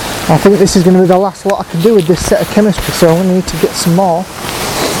 I think this is going to be the last lot I can do with this set of chemistry, so I'm going to need to get some more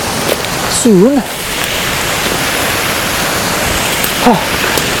soon. Oh.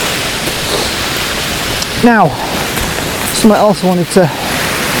 Now, something else I wanted to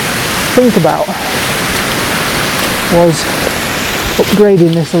think about was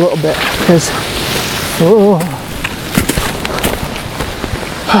upgrading this a little bit, because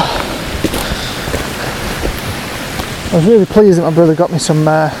I was really pleased that my brother got me some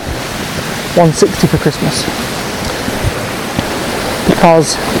 160 for Christmas,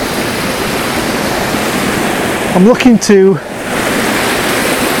 because I'm looking to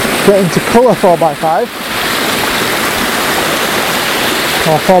get into colour 4x5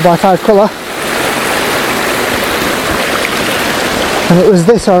 or 4x5 colour, and it was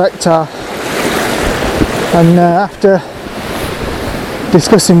this or Ektar, and after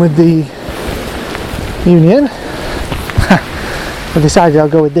discussing with the union I decided I'll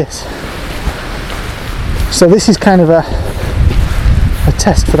go with this. So this is kind of a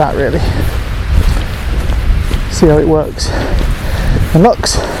test for that, really. See how it works and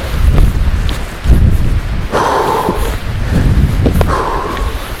looks.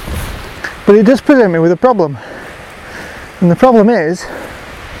 But it does present me with a problem, and the problem is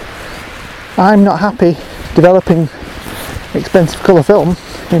I'm not happy developing expensive colour film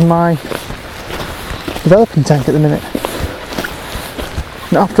in my developing tank at the minute.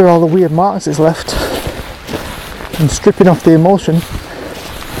 And after all the weird marks it's left and stripping off the emulsion,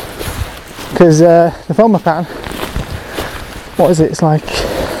 because the Fomapan, what is it, it's like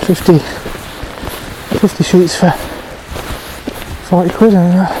 50 sheets for 40 quid,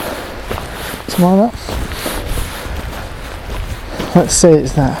 and something like that. Let's say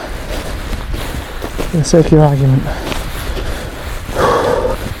it's that, for the sake of your argument.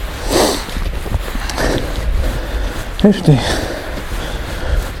 $50,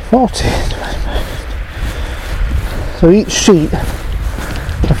 $40, $25. So each sheet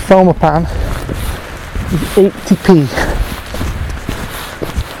of Fomapan is 80p.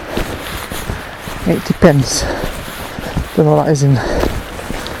 80 pence. Don't know what that is in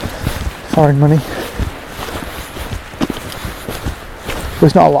foreign money. But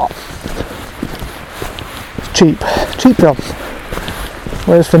it's not a lot. It's cheap film.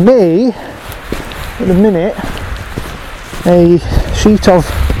 Whereas for me, at the minute, a sheet of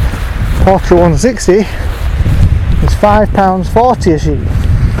Portra 160 is £5.40 a sheet.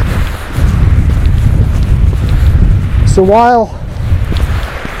 So while,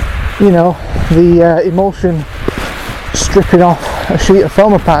 you know, the emulsion stripping off a sheet of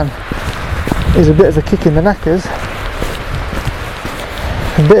Fomapan is a bit of a kick in the knackers,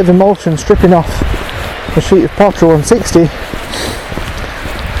 a bit of emulsion stripping off a sheet of Portra 160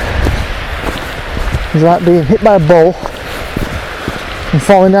 is like being hit by a ball and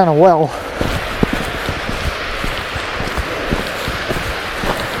falling down a well.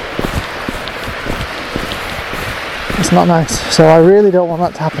 It's not nice, so I really don't want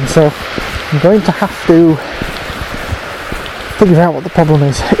that to happen. So I'm going to have to figure out what the problem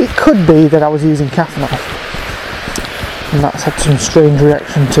is. It could be that I was using Caffenol and that's had some strange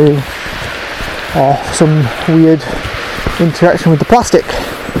reaction to, or some weird interaction with the plastic.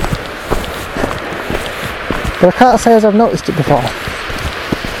 But I can't say as I've noticed it before.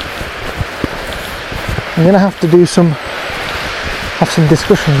 I'm going to have to have some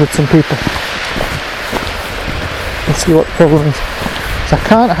discussions with some people and see what the problem is. So I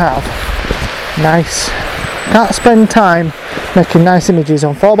can't spend time making nice images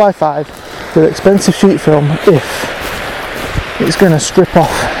on 4x5 with expensive sheet film if it's going to strip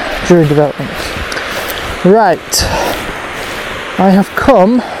off during development. Right, I have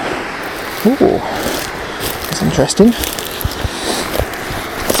come, ooh, that's interesting.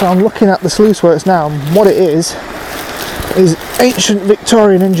 So I'm looking at the sluice works now, and what it is ancient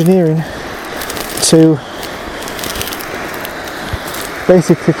Victorian engineering to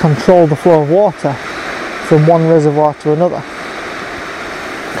basically control the flow of water from one reservoir to another.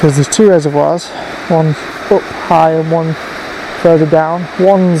 Because there's two reservoirs, one up high and one further down.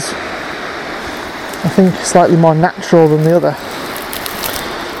 One's, I think, slightly more natural than the other.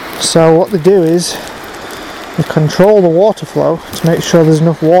 So what they do is they control the water flow to make sure there's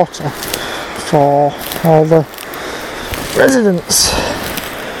enough water for all the residents.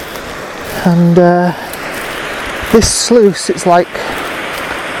 And this sluice, it's like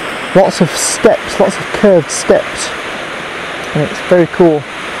lots of steps, lots of curved steps, and it's very cool.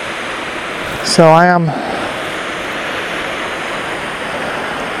 So I am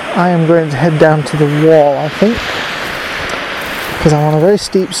going to head down to the wall, I think, because I'm on a very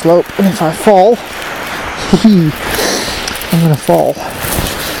steep slope, and if I fall, I'm going to fall.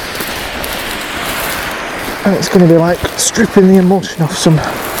 And it's going to be like stripping the emulsion off some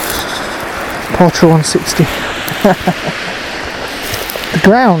Portra 160. The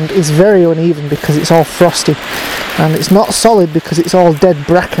ground is very uneven because it's all frosty, and it's not solid because it's all dead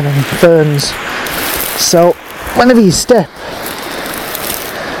bracken and ferns. So whenever you step,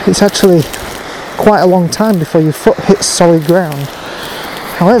 it's actually quite a long time before your foot hits solid ground.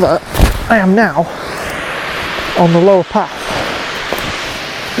 However, I am now on the lower path,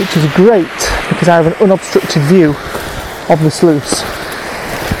 which is great because I have an unobstructed view of the sluice.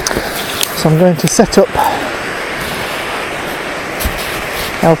 So I'm going to set up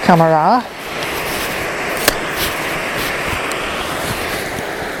El Camera,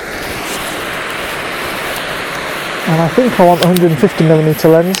 and I think I want a 150mm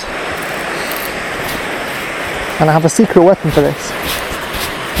lens, and I have a secret weapon for this.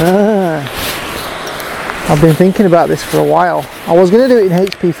 I've been thinking about this for a while. I was going to do it in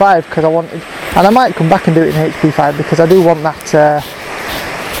HP5 because I wanted, and I might come back and do it in HP5 because I do want that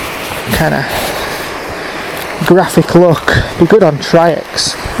kind of graphic look. Be good on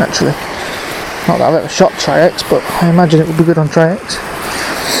Tri-X, actually. Not that I've ever shot Tri-X, but I imagine it would be good on Tri-X.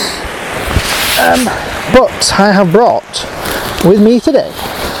 But I have brought with me today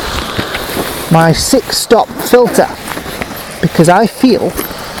my 6-stop filter because I feel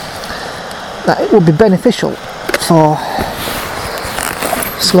that it will be beneficial for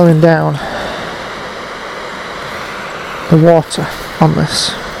slowing down the water on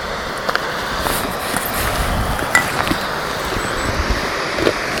this.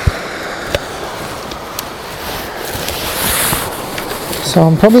 So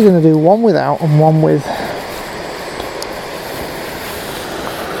I'm probably going to do one without and one with.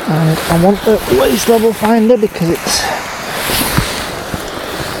 And I want the waste level finder because it's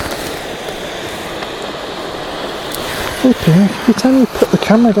flipping. Every time you put the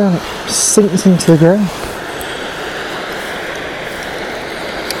camera down, it sinks into the ground.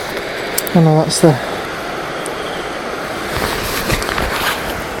 Oh no, that's the.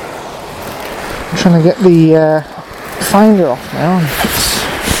 I'm trying to get the finder off now, and it's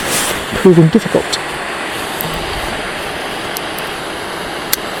proving difficult.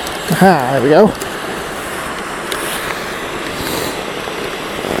 Aha, there we go.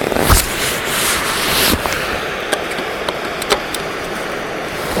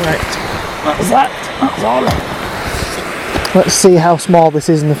 Right, that's that. That's all. Let's see how small this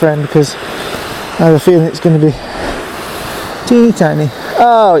is in the frame because I have a feeling it's going to be Teeny tiny.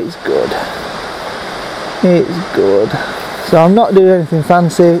 Oh, it's good. It's good. So I'm not doing anything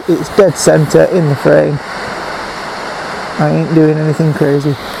fancy. It's dead centre in the frame. I ain't doing anything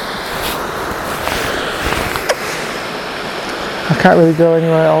crazy. I can't really go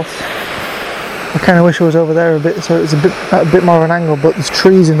anywhere else. I kind of wish I was over there a bit, so it's at a bit more of an angle, but there's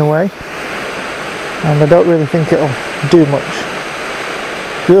trees in the way, and I don't really think it'll do much.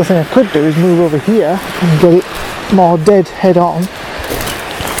 The other thing I could do is move over here and get it more dead head on.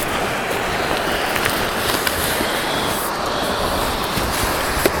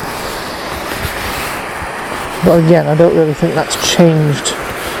 But again, I don't really think that's changed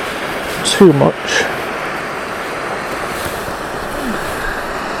too much.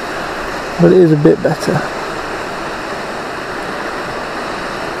 But it is a bit better.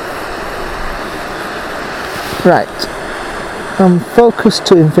 Right, I'm focused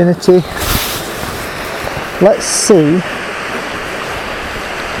to infinity. Let's see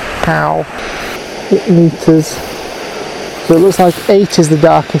how it meters. So it looks like 8 is the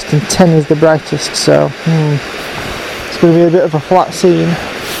darkest and 10 is the brightest, so it's going to be a bit of a flat scene.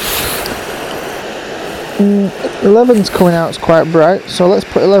 11's coming out, it's quite bright, so let's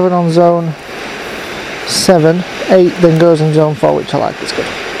put 11 on zone 7, 8 then goes in zone 4, which I like, it's good.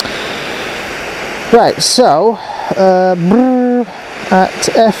 Right, so at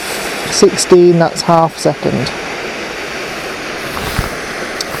F16 that's half a second.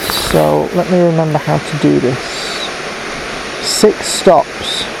 So let me remember how to do this. 6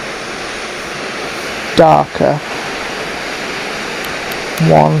 stops, darker,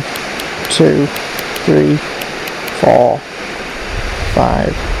 1, 2, 3, 4,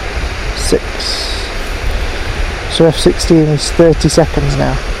 5, 6. So F16 is 30 seconds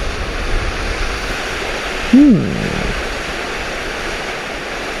now.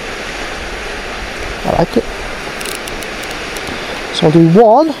 I like it. So I'll do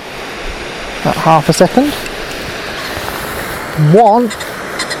 1 at half a second. 1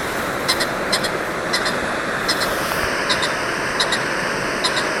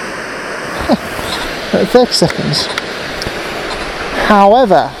 at 30 seconds.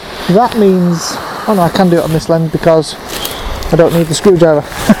 However, that means, oh no, I can do it on this lens because I don't need the screwdriver.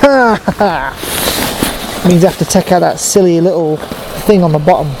 Means I have to take out that silly little thing on the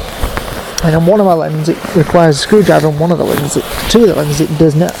bottom. And on one of my lenses it requires a screwdriver, on one of the lenses, 2 of the lenses it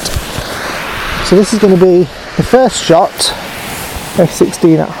does not. So this is going to be the first shot,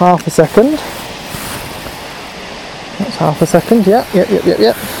 F16 at half a second. That's half a second, yep. Here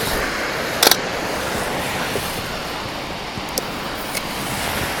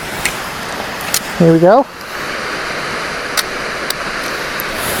we go.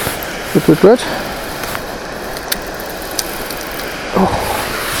 Good. Oh,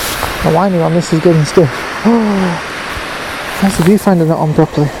 the winding on this is getting stiff. Oh, how's the viewfinder not on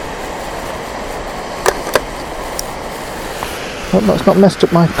properly? Hope that's not messed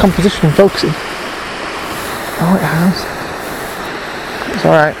up my composition and focusing. Oh, it has. It's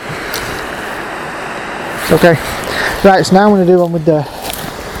alright. It's okay. Right, so now I'm going to do one with the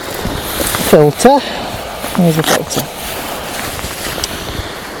filter. Here's the filter.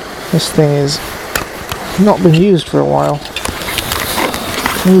 This thing is not been used for a while.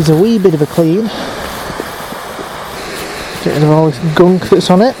 Needs a wee bit of a clean. Get rid of all this gunk that's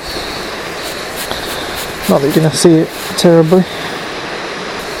on it. Not that you're going to see it terribly.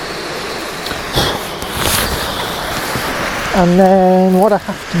 And then what I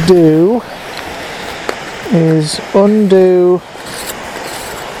have to do is undo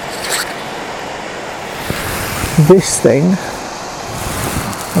this thing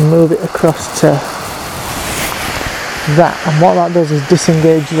and move it across to that, and what that does is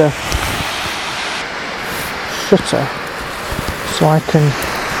disengage the shutter so I can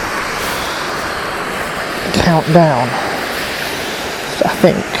count down. I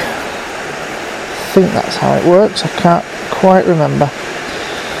think that's how it works. I can't quite remember.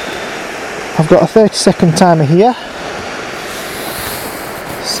 I've got a 30-second timer here,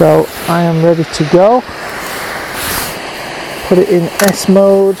 so I am ready to go. Put it in S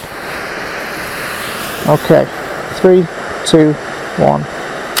mode. Okay, 3, 2, 1.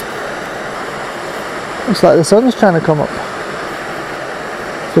 Looks like the sun's trying to come up.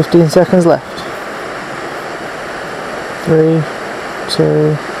 15 seconds left. 3,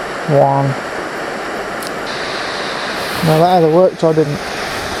 2, 1. Now that either worked or didn't.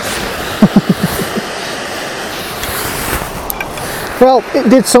 Well, it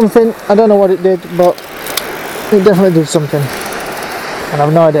did something. I don't know what it did, but it definitely did something. And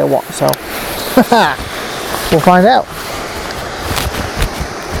I've no idea what, so we'll find out.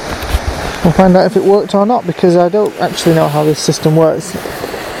 We'll find out if it worked or not, because I don't actually know how this system works.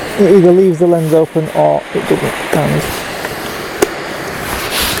 It either leaves the lens open or it doesn't, and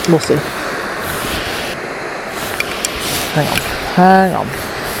we'll see. Hang on.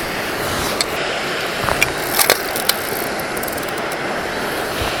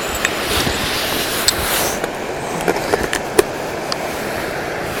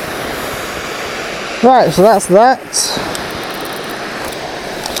 Right, so that's that.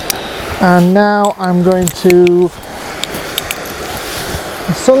 And now I'm going to...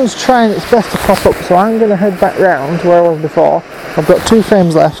 The sun's trying its best to pop up, so I'm going to head back round to where I was before. I've got 2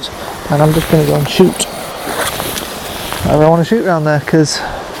 frames left, and I'm just going to go and shoot. I want to shoot around there because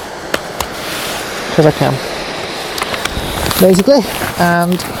I can, basically.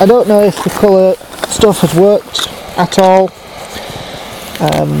 And I don't know if the colour stuff has worked at all.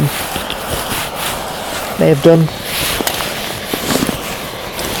 May have done.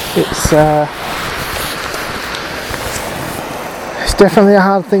 It's definitely a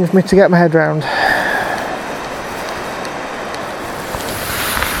hard thing for me to get my head around.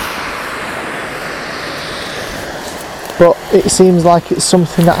 But it seems like it's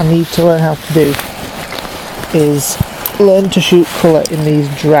something that I need to learn how to do, is learn to shoot colour in these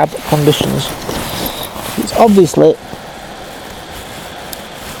drab conditions. It's obviously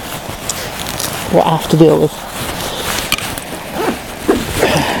what I have to deal with.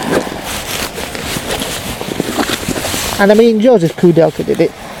 And I mean, Joseph Koudelka did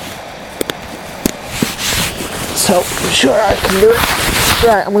it, so I'm sure I can do it.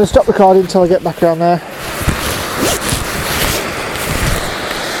 Right, I'm going to stop recording until I get back around there.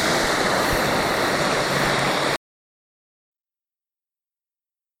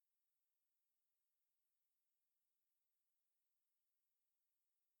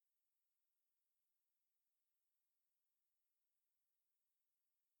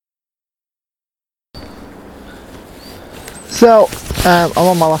 So, I'm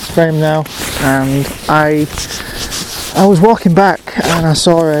on my last frame now, and I was walking back and I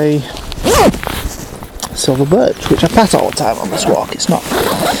saw a silver birch, which I pass all the time on this walk. It's not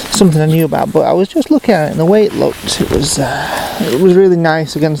something I knew about, but I was just looking at it, and the way it looked, it was really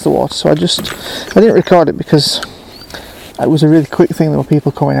nice against the water. So I didn't record it because it was a really quick thing. There were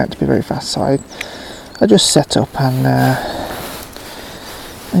people coming out to be very fast, so I just set up and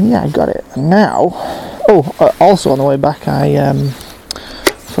yeah, I got it. And now. Also on the way back I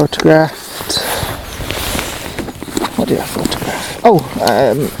photographed... What did I photograph?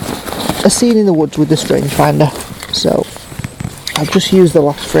 A scene in the woods with the rangefinder. So I've just used the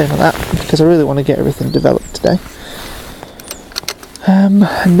last frame of that because I really want to get everything developed today.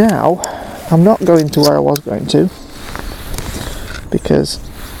 Now I'm not going to where I was going to, because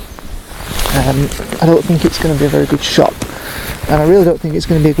I don't think it's going to be a very good shot, and I really don't think it's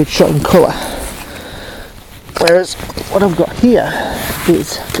going to be a good shot in colour. Whereas what I've got here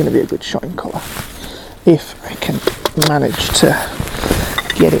is going to be a good shot in colour, if I can manage to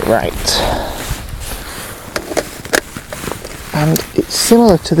get it right. And it's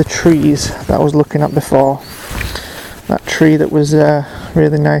similar to the trees that I was looking at before. That tree that was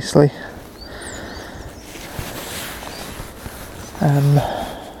really nicely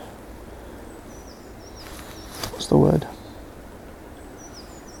what's the word?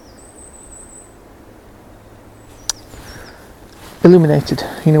 Illuminated,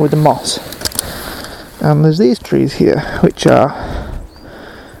 you know, with the moss. And there's these trees here which are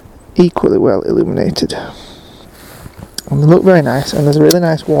equally well illuminated, and they look very nice, and there's a really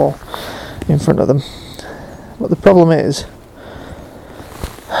nice wall in front of them. But the problem is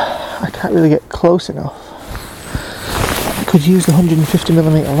I can't really get close enough. I could use the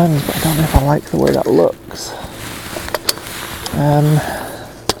 150mm lens, but I don't know if I like the way that looks. And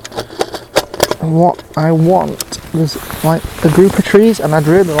what I want is like a group of trees, and I'd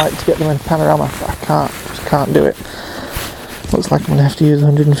really like to get them in panorama, but I just can't do it. Looks like I'm going to have to use a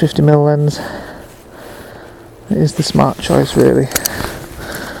 150mm lens. It is the smart choice, really.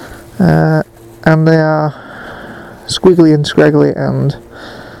 And they are squiggly and scraggly, and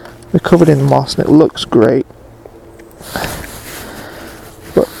they're covered in moss, and it looks great.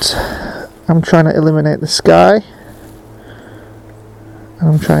 But I'm trying to eliminate the sky, and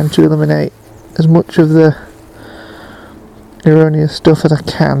I'm trying to eliminate as much of the erroneous stuff as I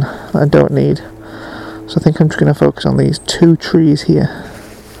can that I don't need. So I think I'm just going to focus on these 2 trees here.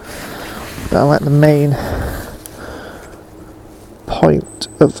 That'll let the main point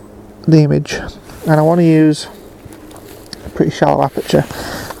of the image. And I want to use a pretty shallow aperture.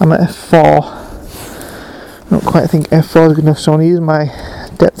 I'm at f4. I don't quite think f4 is good enough, so I want to use my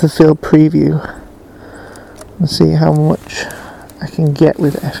depth of field preview and see how much I can get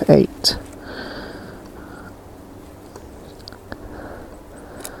with f8.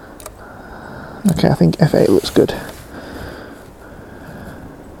 Okay, I think F8 looks good.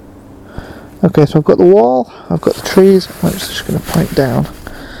 Okay, so I've got the wall, I've got the trees. I'm just going to point down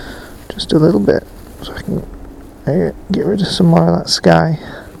just a little bit so I can get rid of some more of that sky.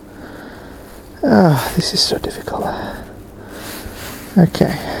 Ah, this is so difficult.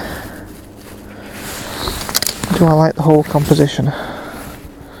 Okay. Do I like the whole composition?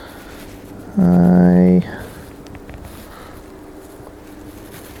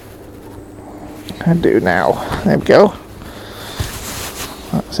 I do now. There we go.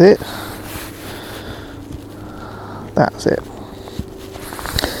 That's it. That's it.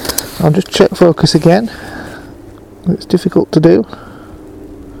 I'll just check focus again. It's difficult to do.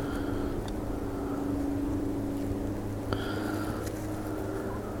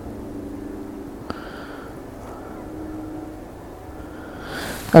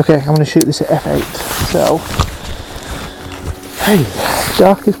 Okay, I'm going to shoot this at f8. So, hey, the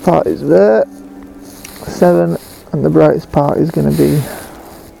darkest part is there, 7, and the brightest part is going to be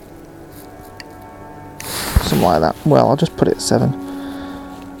something like that. Well, I'll just put it at 7,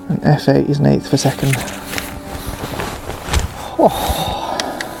 and f8 is an eighth of a second. Oh,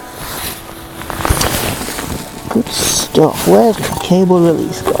 good stuff. Where's my cable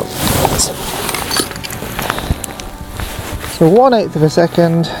release gone? So 1/8 of a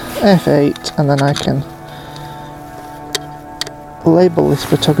second, f8, and then I can label this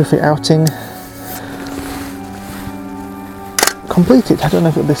photography outing completed. I don't know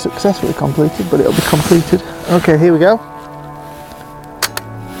if it'll be successfully completed, but it'll be completed. Okay, here we go.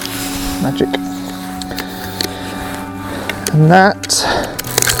 Magic. And that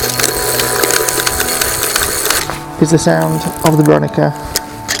is the sound of the Bronica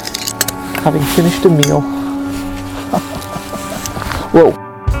having finished a meal. Whoa.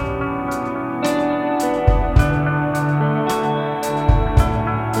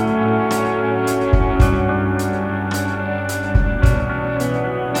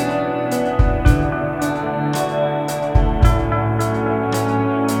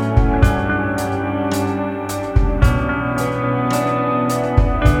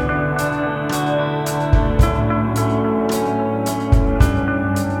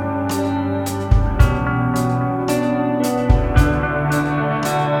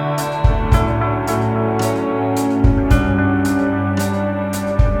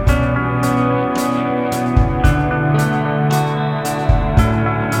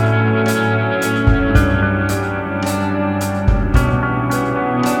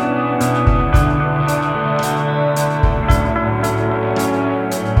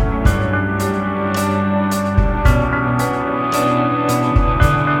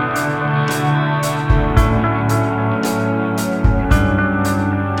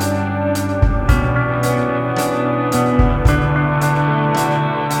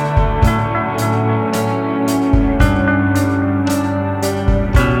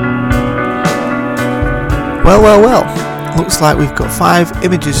 Well, looks like we've got 5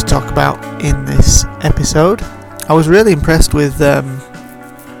 images to talk about in this episode. I was really impressed with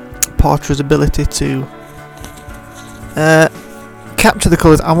Portra's ability to capture the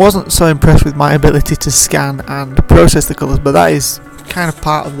colours. I wasn't so impressed with my ability to scan and process the colours, but that is kind of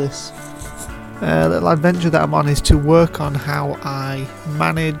part of this little adventure that I'm on, is to work on how I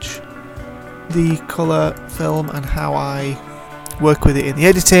manage the colour film and how I work with it in the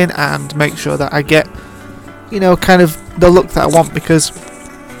editing and make sure that I get, you know, kind of the look that I want, because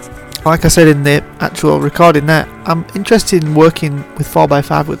like I said in the actual recording there, I'm interested in working with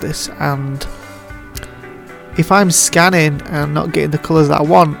 4x5 with this, and if I'm scanning and not getting the colours that I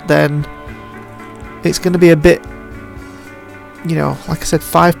want, then it's going to be a bit, you know, like I said,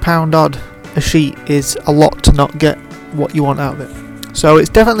 £5 odd a sheet is a lot to not get what you want out of it. So it's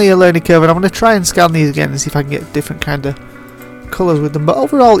definitely a learning curve, and I'm going to try and scan these again and see if I can get different kind of colours with them, but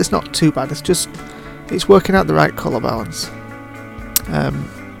overall it's not too bad. It's working out the right colour balance.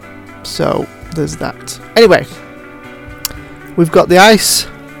 So there's that. Anyway, we've got the ice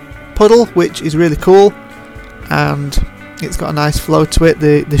puddle, which is really cool, and it's got a nice flow to it.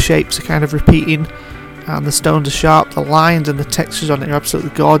 The shapes are kind of repeating, and the stones are sharp. The lines and the textures on it are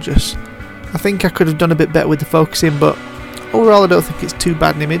absolutely gorgeous. I think I could have done a bit better with the focusing, but overall I don't think it's too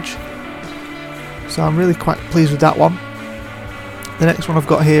bad an image. So I'm really quite pleased with that one. The next one I've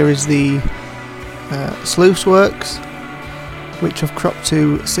got here is the Sluice Works, which I've cropped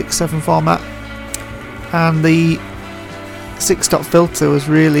to 6:7 format, and the 6-dot filter was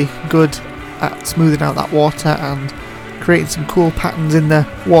really good at smoothing out that water and creating some cool patterns in the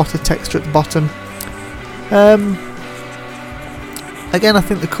water texture at the bottom. Again, I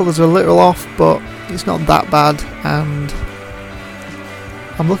think the colours are a little off, but it's not that bad, and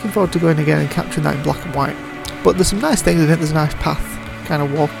I'm looking forward to going again and capturing that in black and white. But there's some nice things in it. There's a nice path kind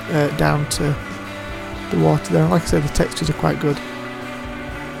of walk down to the water there. Like I said, the textures are quite good.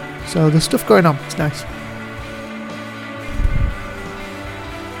 So there's stuff going on. It's nice.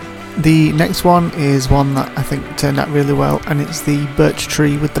 The next one is one that I think turned out really well, and it's the birch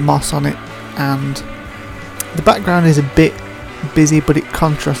tree with the moss on it. And the background is a bit busy, but it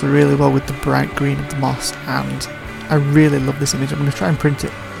contrasts really well with the bright green of the moss, and I really love this image. I'm going to try and print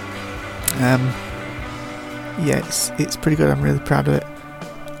it. Yeah, it's pretty good. I'm really proud of it.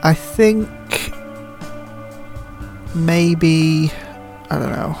 I think maybe, I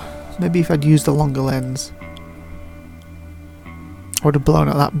don't know, maybe if I'd used a longer lens I would have blown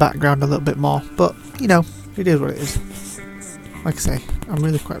out that background a little bit more, but you know, it is what it is. Like I say, I'm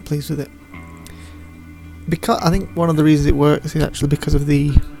really quite pleased with it. Because I think one of the reasons it works is actually because of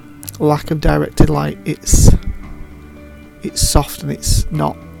the lack of directed light. It's soft and it's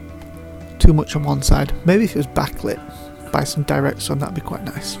not too much on one side. Maybe if it was backlit by some direct sun, that'd be quite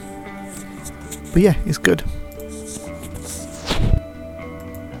nice. But yeah, it's good.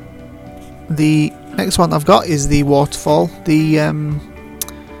 The next one I've got is the waterfall.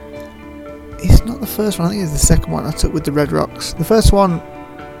 It's not the first one, I think it's the second one I took with the red rocks. The first one,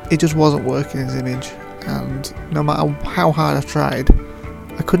 it just wasn't working as image, and no matter how hard I tried,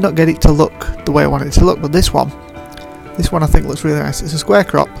 I could not get it to look the way I wanted it to look. But this one I think looks really nice. It's a square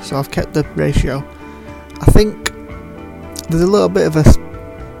crop, so I've kept the ratio. I think there's a little bit of a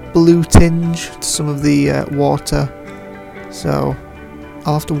blue tinge to some of the water, so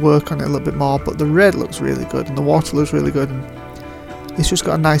I'll have to work on it a little bit more, but the red looks really good and the water looks really good, and it's just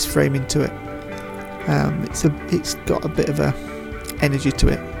got a nice framing to it. It's got a bit of a energy to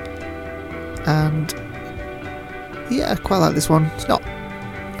it, and yeah, I quite like this one. It's not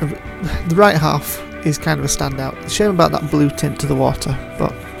the right half is kind of a standout. It's a shame about that blue tint to the water,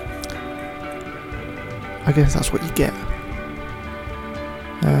 but I guess that's what you get.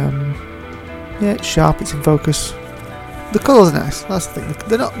 Yeah, it's sharp, it's in focus. The colours are nice. That's the thing.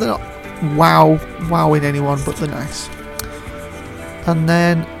 They're not wowing anyone, but they're nice. And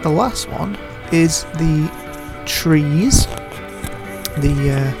then the last one is the trees,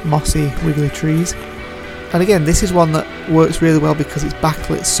 the mossy, wiggly trees. And again, this is one that works really well because it's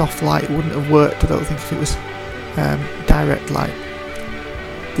backlit, soft light. It wouldn't have worked, I don't think, if it was direct light.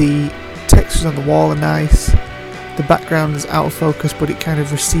 The textures on the wall are nice. The background is out of focus, but it kind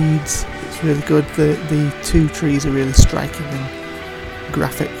of recedes. It's really good. The two trees are really striking and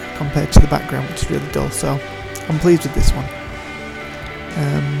graphic compared to the background, which is really dull. So I'm pleased with this one.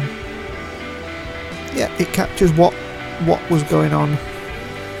 Yeah, it captures what was going on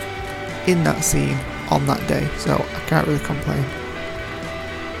in that scene on that day, so I can't really complain.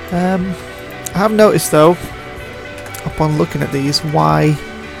 I have noticed though, upon looking at these, why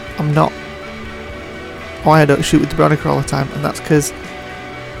I don't shoot with the Bronica all the time, and that's because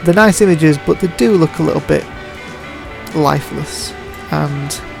they're nice images, but they do look a little bit lifeless,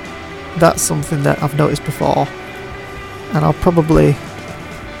 and that's something that I've noticed before, and I'll probably,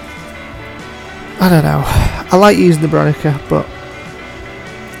 I don't know, I like using the Bronica, but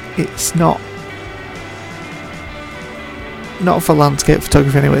it's not for landscape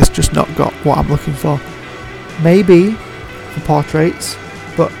photography anyway. It's just not got what I'm looking for. Maybe for portraits,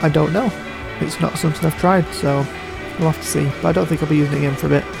 but I don't know. It's not something I've tried, so we'll have to see. But I don't think I'll be using it again for a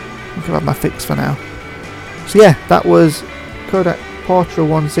bit. I think I've had my fix for now. So yeah, that was Kodak Portra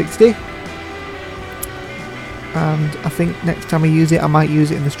 160. And I think next time I use it, I might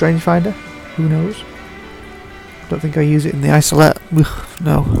use it in the Strangefinder. Who knows? Don't think I use it in the Isolette.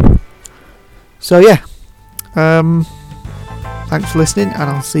 No. So yeah. Thanks for listening, and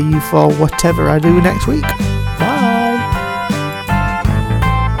I'll see you for whatever I do next week. Bye!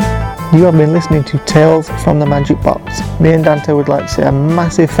 You have been listening to Tales from the Magic Box. Me and Dante would like to say a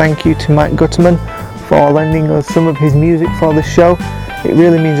massive thank you to Mike Gutterman for lending us some of his music for the show. It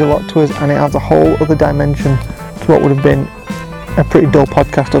really means a lot to us, and it adds a whole other dimension to what would have been a pretty dull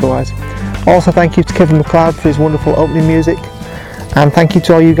podcast otherwise. Also, thank you to Kevin MacLeod for his wonderful opening music, and thank you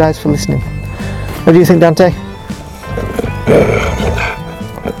to all you guys for listening. What do you think, Dante?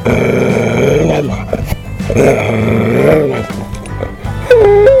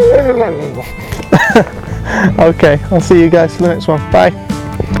 Okay, I'll see you guys for the next one. Bye.